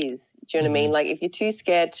what it is. Do you know what I mean? Like, if you're too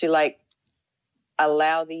scared to, like,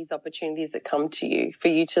 allow these opportunities that come to you, for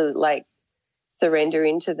you to, like, surrender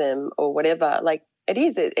into them or whatever, like, it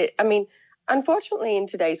is. I mean, unfortunately, in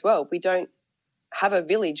today's world, we don't have a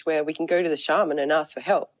village where we can go to the shaman and ask for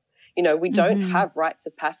help. We don't have rites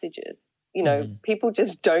of passages. People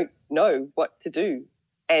just don't know what to do.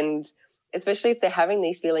 And especially if they're having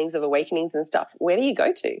these feelings of awakenings and stuff, where do you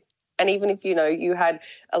go to? And even if, you had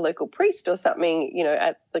a local priest or something,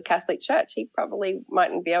 at the Catholic Church, he probably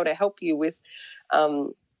mightn't be able to help you with,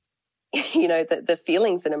 the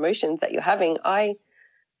feelings and emotions that you're having. I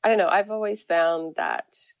don't know. I've always found that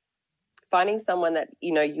finding someone that,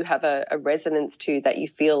 you know, you have a resonance to, that you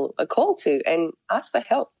feel a call to, and ask for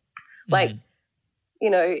help. Like, you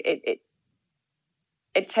know,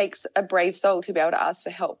 it takes a brave soul to be able to ask for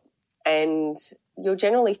help. And you'll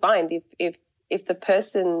generally find if the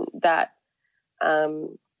person that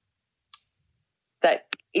that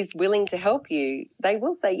is willing to help you, they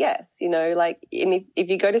will say yes, you know, like, and if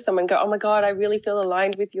you go to someone and go, oh my God, I really feel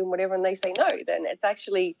aligned with you and whatever, and they say no, then it's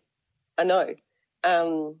actually a no.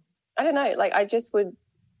 I don't know, like, I just would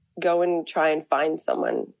go and try and find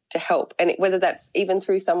someone to help. And whether that's even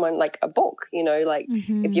through someone like a book, you know, like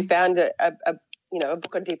if you found a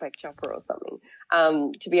book on Deepak Chopra or something,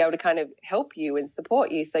 to be able to kind of help you and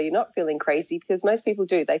support you so you're not feeling crazy, because most people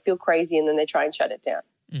do. They feel crazy and then they try and shut it down.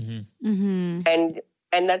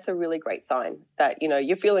 And that's a really great sign that, you know,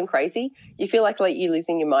 you're feeling crazy. You feel like you're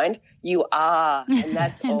losing your mind. You are, and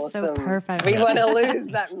that's awesome. So perfect. We want to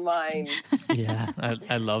lose that mind. Yeah,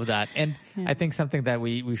 I love that. And I think something that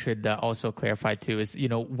we should also clarify too is, you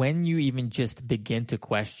know, when you even just begin to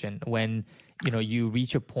question, when, you know, you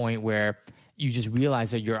reach a point where you just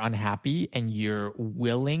realize that you're unhappy and you're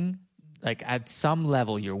willing, like at some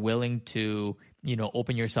level, you're willing to, you know,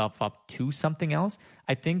 open yourself up to something else.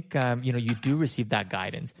 I think, you know, you do receive that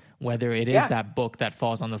guidance, whether it is that book that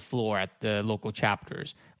falls on the floor at the local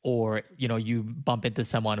chapters, or, you know, you bump into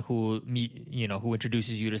someone who who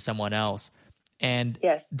introduces you to someone else. And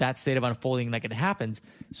that state of unfolding, like, it happens.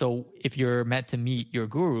 So if you're meant to meet your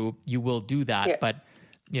guru, you will do that. Yeah. But,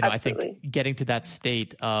 you know, absolutely. I think getting to that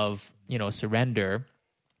state of, you know, surrender,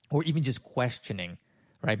 or even just questioning,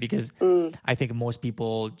 right? Because I think most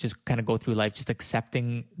people just kind of go through life just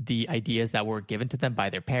accepting the ideas that were given to them by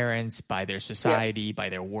their parents, by their society, by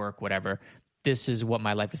their work, whatever. This is what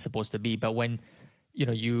my life is supposed to be. But when, you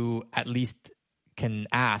know, you at least can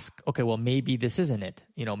ask, okay, well, maybe this isn't it.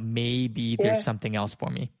 You know, maybe there's something else for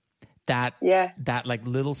me. That like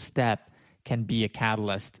little step can be a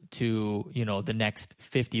catalyst to, you know, the next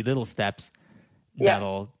 50 little steps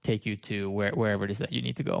that'll take you to wherever it is that you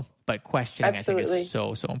need to go. But questioning, absolutely. I think, is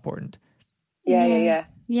so important. Yeah,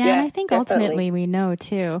 and I think definitely. Ultimately we know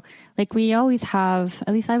too, like we always have,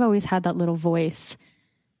 at least I've always had that little voice,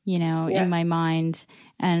 you know, in my mind.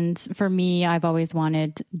 And for me, I've always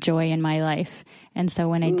wanted joy in my life. And so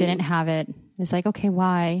when I didn't have it, it's like, okay,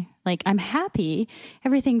 why? Like, I'm happy.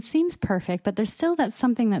 Everything seems perfect, but there's still that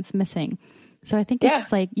something that's missing. So I think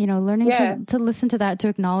it's like, you know, learning to listen to that, to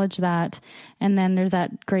acknowledge that. And then there's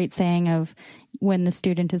that great saying of, when the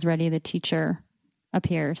student is ready, the teacher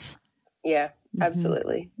appears. Yeah,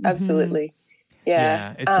 absolutely. Absolutely.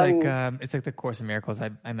 Yeah. It's like the Course in Miracles.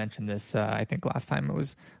 I mentioned this, I think last time. It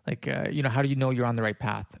was like, you know, how do you know you're on the right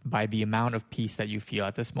path? By the amount of peace that you feel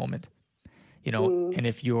at this moment. You know, and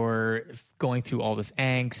if you're going through all this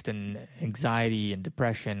angst and anxiety and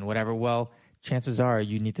depression, whatever, well, chances are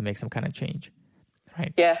you need to make some kind of change,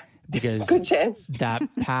 right? Yeah. Because good chance. That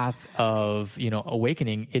path of, you know,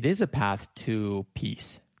 awakening, it is a path to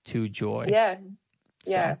peace, to joy. Yeah.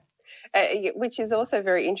 So. Yeah. Which is also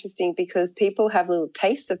very interesting, because people have little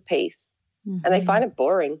tastes of peace and they find it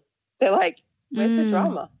boring. They're like, where's the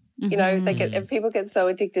drama? You know, people get so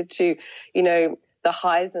addicted to, you know, the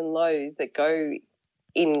highs and lows that go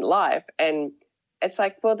in life. And it's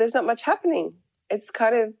like, well, there's not much happening. It's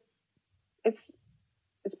kind of, it's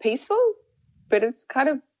peaceful, but it's kind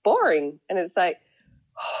of boring. And it's like,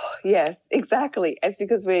 oh, yes, exactly. It's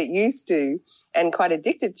because we're used to and quite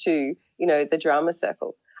addicted to, you know, the drama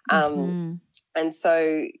circle. And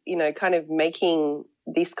so, you know, kind of making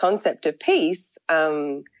this concept of peace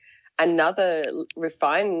another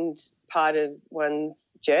refined part of one's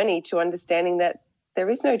journey to understanding that there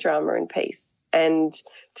is no drama in peace, and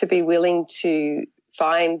to be willing to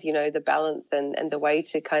find, you know, the balance and the way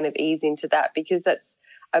to kind of ease into that, because that's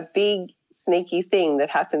a big sneaky thing that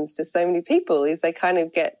happens to so many people, is they kind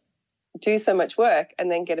of do so much work and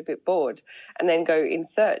then get a bit bored and then go in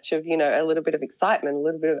search of, you know, a little bit of excitement, a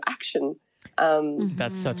little bit of action.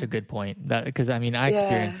 That's such a good point, because I mean, I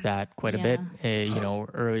experienced that quite a bit, you know,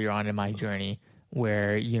 earlier on in my journey,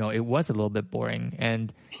 where, you know, it was a little bit boring,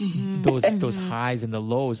 and those highs and the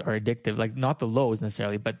lows are addictive. Like, not the lows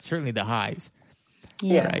necessarily, but certainly the highs.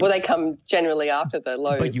 Yeah. Right? Well, they come generally after the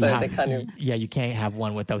lows. But you you can't have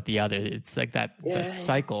one without the other. It's like that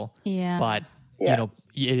cycle. Yeah. But you know,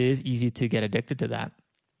 it is easy to get addicted to that.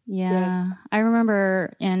 Yeah. Yes. I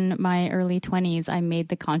remember in my early 20s, I made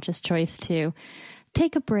the conscious choice to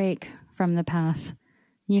take a break from the path.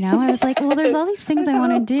 You know, I was like, well, there's all these things I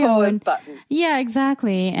want to do. And yeah,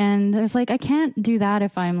 exactly. And I was like, I can't do that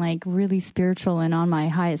if I'm like really spiritual and on my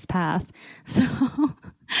highest path. So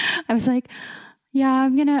I was like,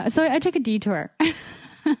 yeah, so I took a detour.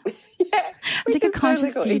 Take a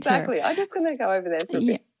conscious totally cool. detour. Exactly. I'm just going to go over there for a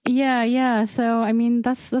bit. Yeah. So, I mean,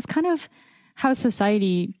 that's kind of how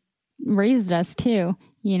society raised us too.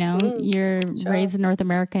 You know, you're raised in North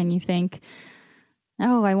America and you think,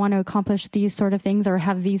 oh, I want to accomplish these sort of things or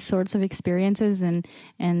have these sorts of experiences. And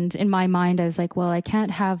in my mind, I was like, well, I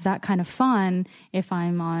can't have that kind of fun if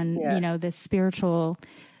I'm on, this spiritual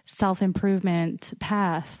self-improvement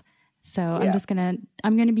path. So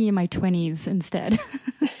I'm going to be in my 20s instead.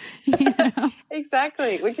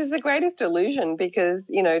 Exactly. Which is the greatest illusion because,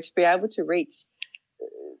 to be able to reach,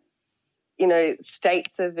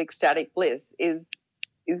 states of ecstatic bliss is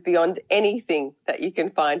beyond anything that you can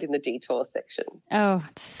find in the detour section. Oh,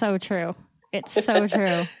 it's so true. It's so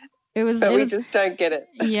true. We just don't get it.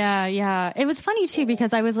 Yeah. It was funny too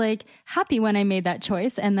because I was like happy when I made that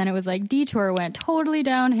choice, and then it was like detour went totally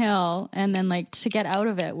downhill, and then like to get out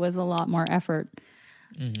of it was a lot more effort.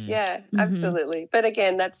 Mm-hmm. Yeah, absolutely. But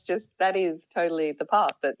again, that is totally the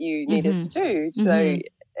path that you needed to do. So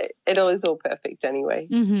it is all perfect anyway.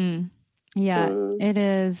 Mm-hmm. Yeah, it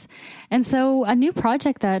is. And so a new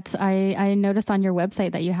project that I noticed on your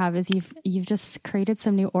website that you have is you've just created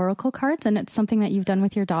some new oracle cards, and it's something that you've done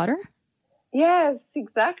with your daughter? Yes,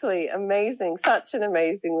 exactly. Amazing. Such an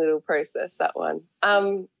amazing little process, that one.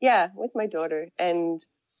 With my daughter. And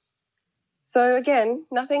so again,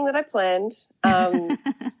 nothing that I planned. I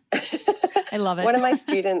love it. One of my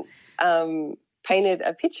students painted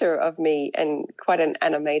a picture of me, and quite an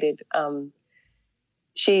animated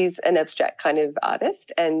she's an abstract kind of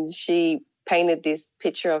artist, and she painted this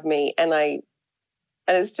picture of me, and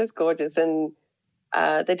it's just gorgeous. And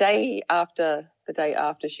the day after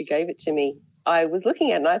she gave it to me, I was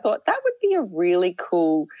looking at it and I thought that would be a really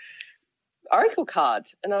cool oracle card.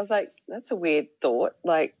 And I was like, that's a weird thought.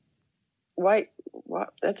 Like, wait,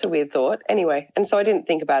 what? That's a weird thought. Anyway, and so I didn't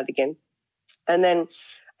think about it again. And then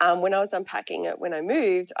when I was unpacking it, when I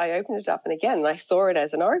moved, I opened it up, and again, I saw it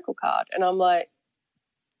as an oracle card, and I'm like,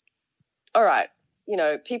 all right,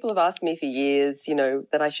 people have asked me for years,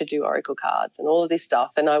 that I should do oracle cards and all of this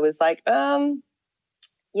stuff. And I was like, I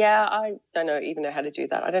don't even know how to do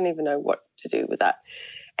that. I don't even know what to do with that.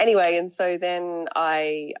 Anyway, and so then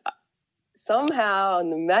I somehow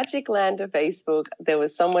in the magic land of Facebook, there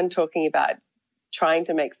was someone talking about trying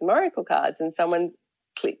to make some oracle cards, and someone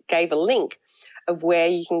gave a link of where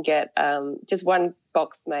you can get just one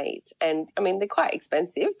box made. And, I mean, they're quite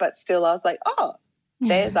expensive, but still I was like, oh,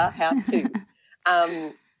 there's a how-to.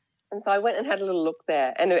 And so I went and had a little look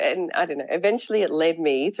there, and I don't know, eventually it led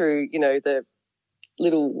me through, the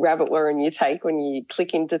little rabbit warren you take when you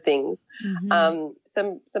click into things, some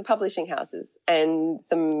publishing houses and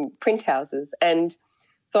some print houses. And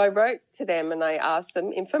so I wrote to them and I asked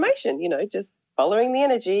them information, just following the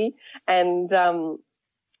energy. And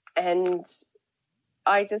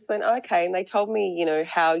I just went, okay. And they told me,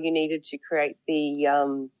 how you needed to create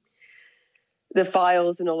the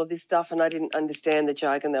files and all of this stuff, and I didn't understand the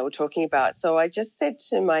jargon they were talking about. So I just said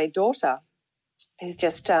to my daughter, who's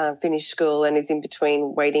just finished school and is in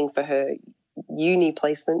between waiting for her uni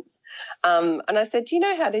placements, and I said, do you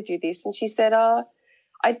know how to do this? And she said, I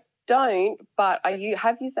don't, but I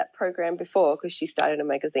have used that program before, because she started a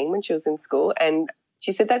magazine when she was in school, and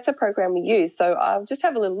she said, that's a program we use, so I'll just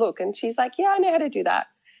have a little look. And she's like, yeah, I know how to do that.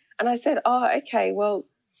 And I said, oh, okay, well,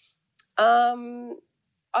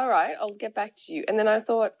 all right, I'll get back to you. And then I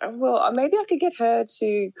thought, well, maybe I could get her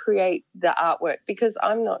to create the artwork, because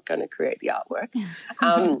I'm not going to create the artwork.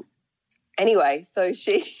 Anyway, so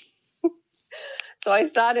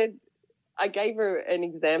I gave her an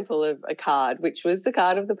example of a card, which was the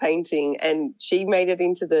card of the painting, and she made it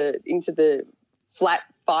into the flat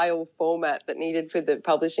file format that needed for the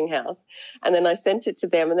publishing house. And then I sent it to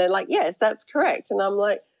them, and they're like, yes, that's correct. And I'm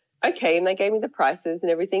like, okay, and they gave me the prices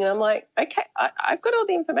and everything, and I'm like, okay, I've got all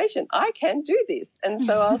the information. I can do this. And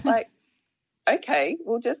so I was like, okay,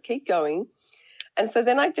 we'll just keep going. And so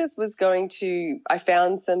then I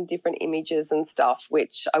found some different images and stuff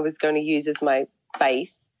which I was going to use as my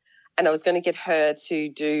base, and I was going to get her to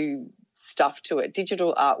do stuff to it,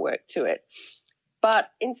 digital artwork to it.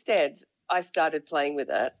 But instead, I started playing with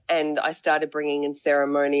it, and I started bringing in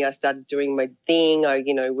ceremony. I started doing my thing. I,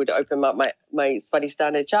 would open up my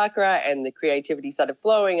Svadhisthana chakra, and the creativity started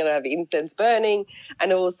flowing, and I have incense burning,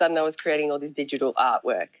 and all of a sudden I was creating all this digital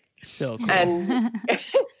artwork. So cool.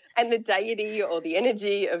 And the deity or the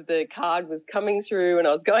energy of the card was coming through, and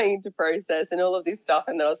I was going into process and all of this stuff,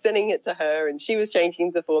 and then I was sending it to her, and she was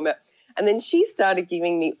changing the format. And then she started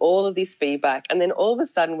giving me all of this feedback, and then all of a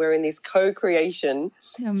sudden we're in this co-creation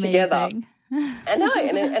together. And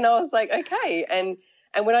I was like, okay.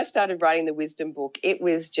 And when I started writing the wisdom book, it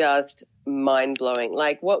was just mind-blowing,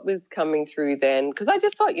 like what was coming through then. Because I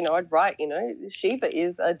just thought, I'd write, Shiva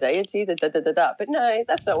is a deity, But no,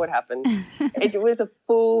 that's not what happened. It was a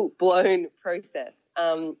full-blown process.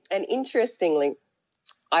 And interestingly,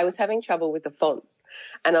 I was having trouble with the fonts.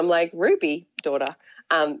 And I'm like, Ruby, daughter,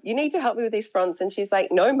 you need to help me with these fonts. And she's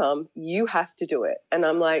like, no, Mum, you have to do it. And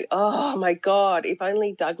I'm like, oh, my God, if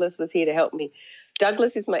only Douglas was here to help me.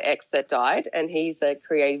 Douglas is my ex that died, and he's a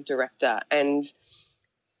creative director. And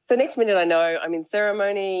so next minute I know I'm in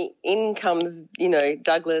ceremony, in comes,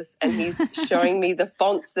 Douglas, and he's showing me the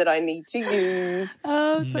fonts that I need to use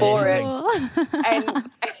for it. And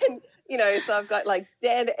so I've got like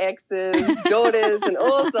dead exes, daughters, and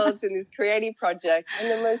all sorts in this creative project,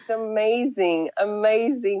 and the most amazing,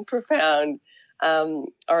 profound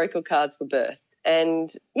oracle cards were birthed.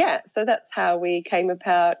 And, so that's how we came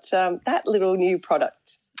about that little new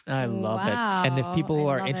product. I love it. And if people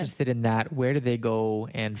are interested in that, where do they go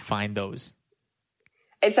and find those?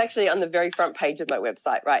 It's actually on the very front page of my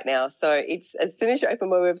website right now. So it's as soon as you open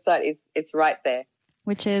my website, it's right there.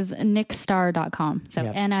 Which is nickstarr.com. So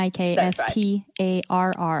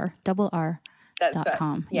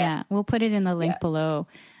NIKSTARR.com. Yeah. We'll put it in the link below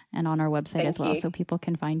and on our website as well, so people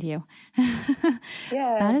can find you.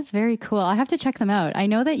 That is very cool. I have to check them out. I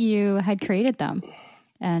know that you had created them,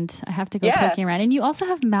 and I have to go poking around. And you also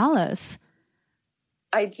have Malice.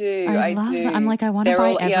 I do. I love them. I'm like, I want to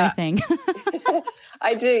buy everything.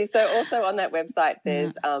 I do. So also on that website,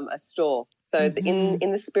 there's a store. So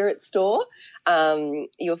in the spirit store,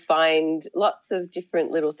 you'll find lots of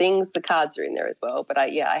different little things. The cards are in there as well. But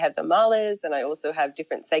I have the malas, and I also have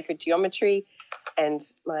different sacred geometry. And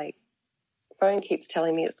my phone keeps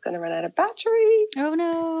telling me it's going to run out of battery. Oh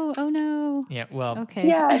no. Yeah, well, okay.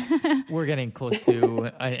 Yeah. We're getting close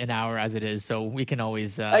to an hour as it is, so we can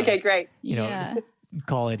always okay, great.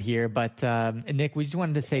 Call it here. But Nick, we just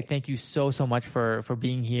wanted to say thank you so much for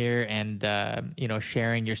being here and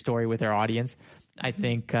sharing your story with our audience. I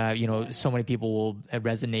think so many people will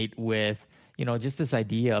resonate with just this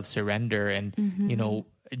idea of surrender and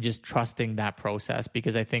just trusting that process,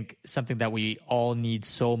 because I think something that we all need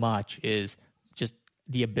so much is just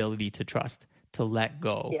the ability to trust, to let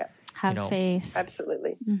go. Yeah. Have faith.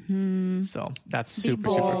 Absolutely. Mm-hmm. So that's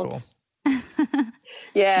super cool.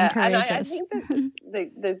 Yeah, and I think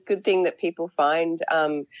that the good thing that people find,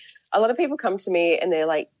 a lot of people come to me and they're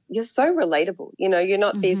like, you're so relatable. You're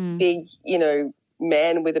not this big,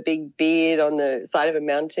 man with a big beard on the side of a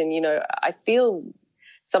mountain. I feel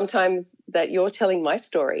sometimes that you're telling my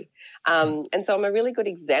story. And so I'm a really good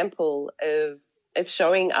example of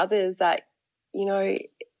showing others that,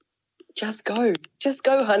 just go,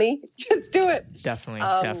 honey, just do it.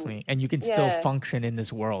 Definitely. And you can still function in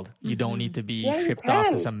this world. You don't need to be shipped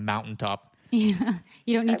off to some mountaintop. Yeah.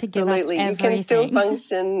 You don't need to give up everything. You can still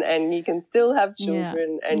function, and you can still have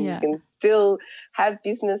children, and you can still have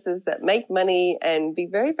businesses that make money and be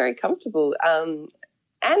very, very comfortable.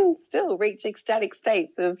 And still reach ecstatic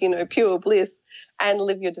states of, pure bliss and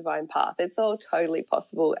live your divine path. It's all totally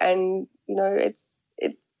possible. And,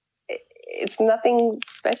 it's nothing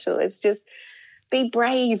special. It's just be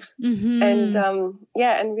brave and,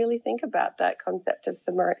 and really think about that concept of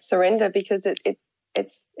surrender, because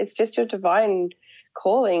it's just your divine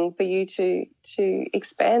calling for you to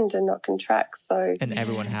expand and not contract. So, and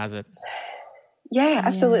everyone has it. Yeah,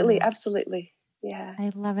 absolutely. Absolutely. Yeah.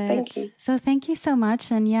 I love it. Thank you. So thank you so much.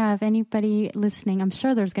 And if anybody listening, I'm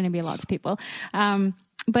sure there's going to be lots of people.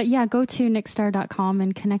 But go to nickstarr.com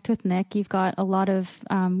and connect with Nick. You've got a lot of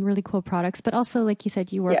really cool products, but also, like you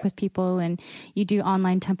said, you work with people and you do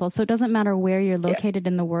online temples. So it doesn't matter where you're located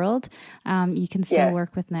in the world. You can still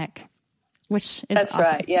work with Nick, which is That's awesome.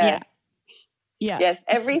 Right. Yeah. Yes,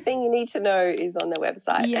 everything you need to know is on the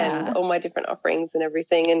website and all my different offerings and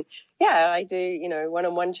everything. And I do,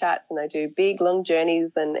 one-on-one chats, and I do big, long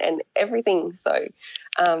journeys and everything. So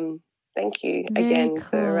thank you again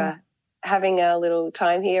for having a little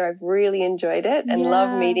time here. I've really enjoyed it and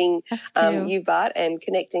love meeting you, Bart, and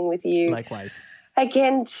connecting with you. Likewise.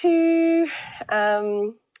 Again too.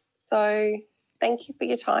 So thank you for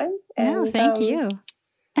your time. And, thank you.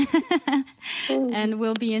 And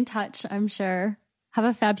we'll be in touch, I'm sure. Have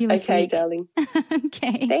a fabulous week. Okay, darling.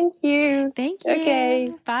 Okay. Thank you. Thank you.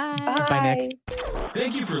 Okay. Bye. Bye, Nick.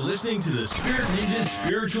 Thank you for listening to the Spirit Ninjas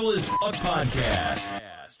Spiritual as Fuck podcast.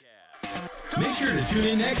 Make sure to tune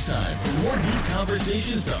in next time for more deep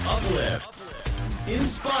conversations to uplift,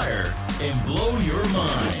 inspire, and blow your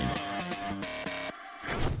mind.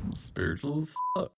 Spiritual as fuck.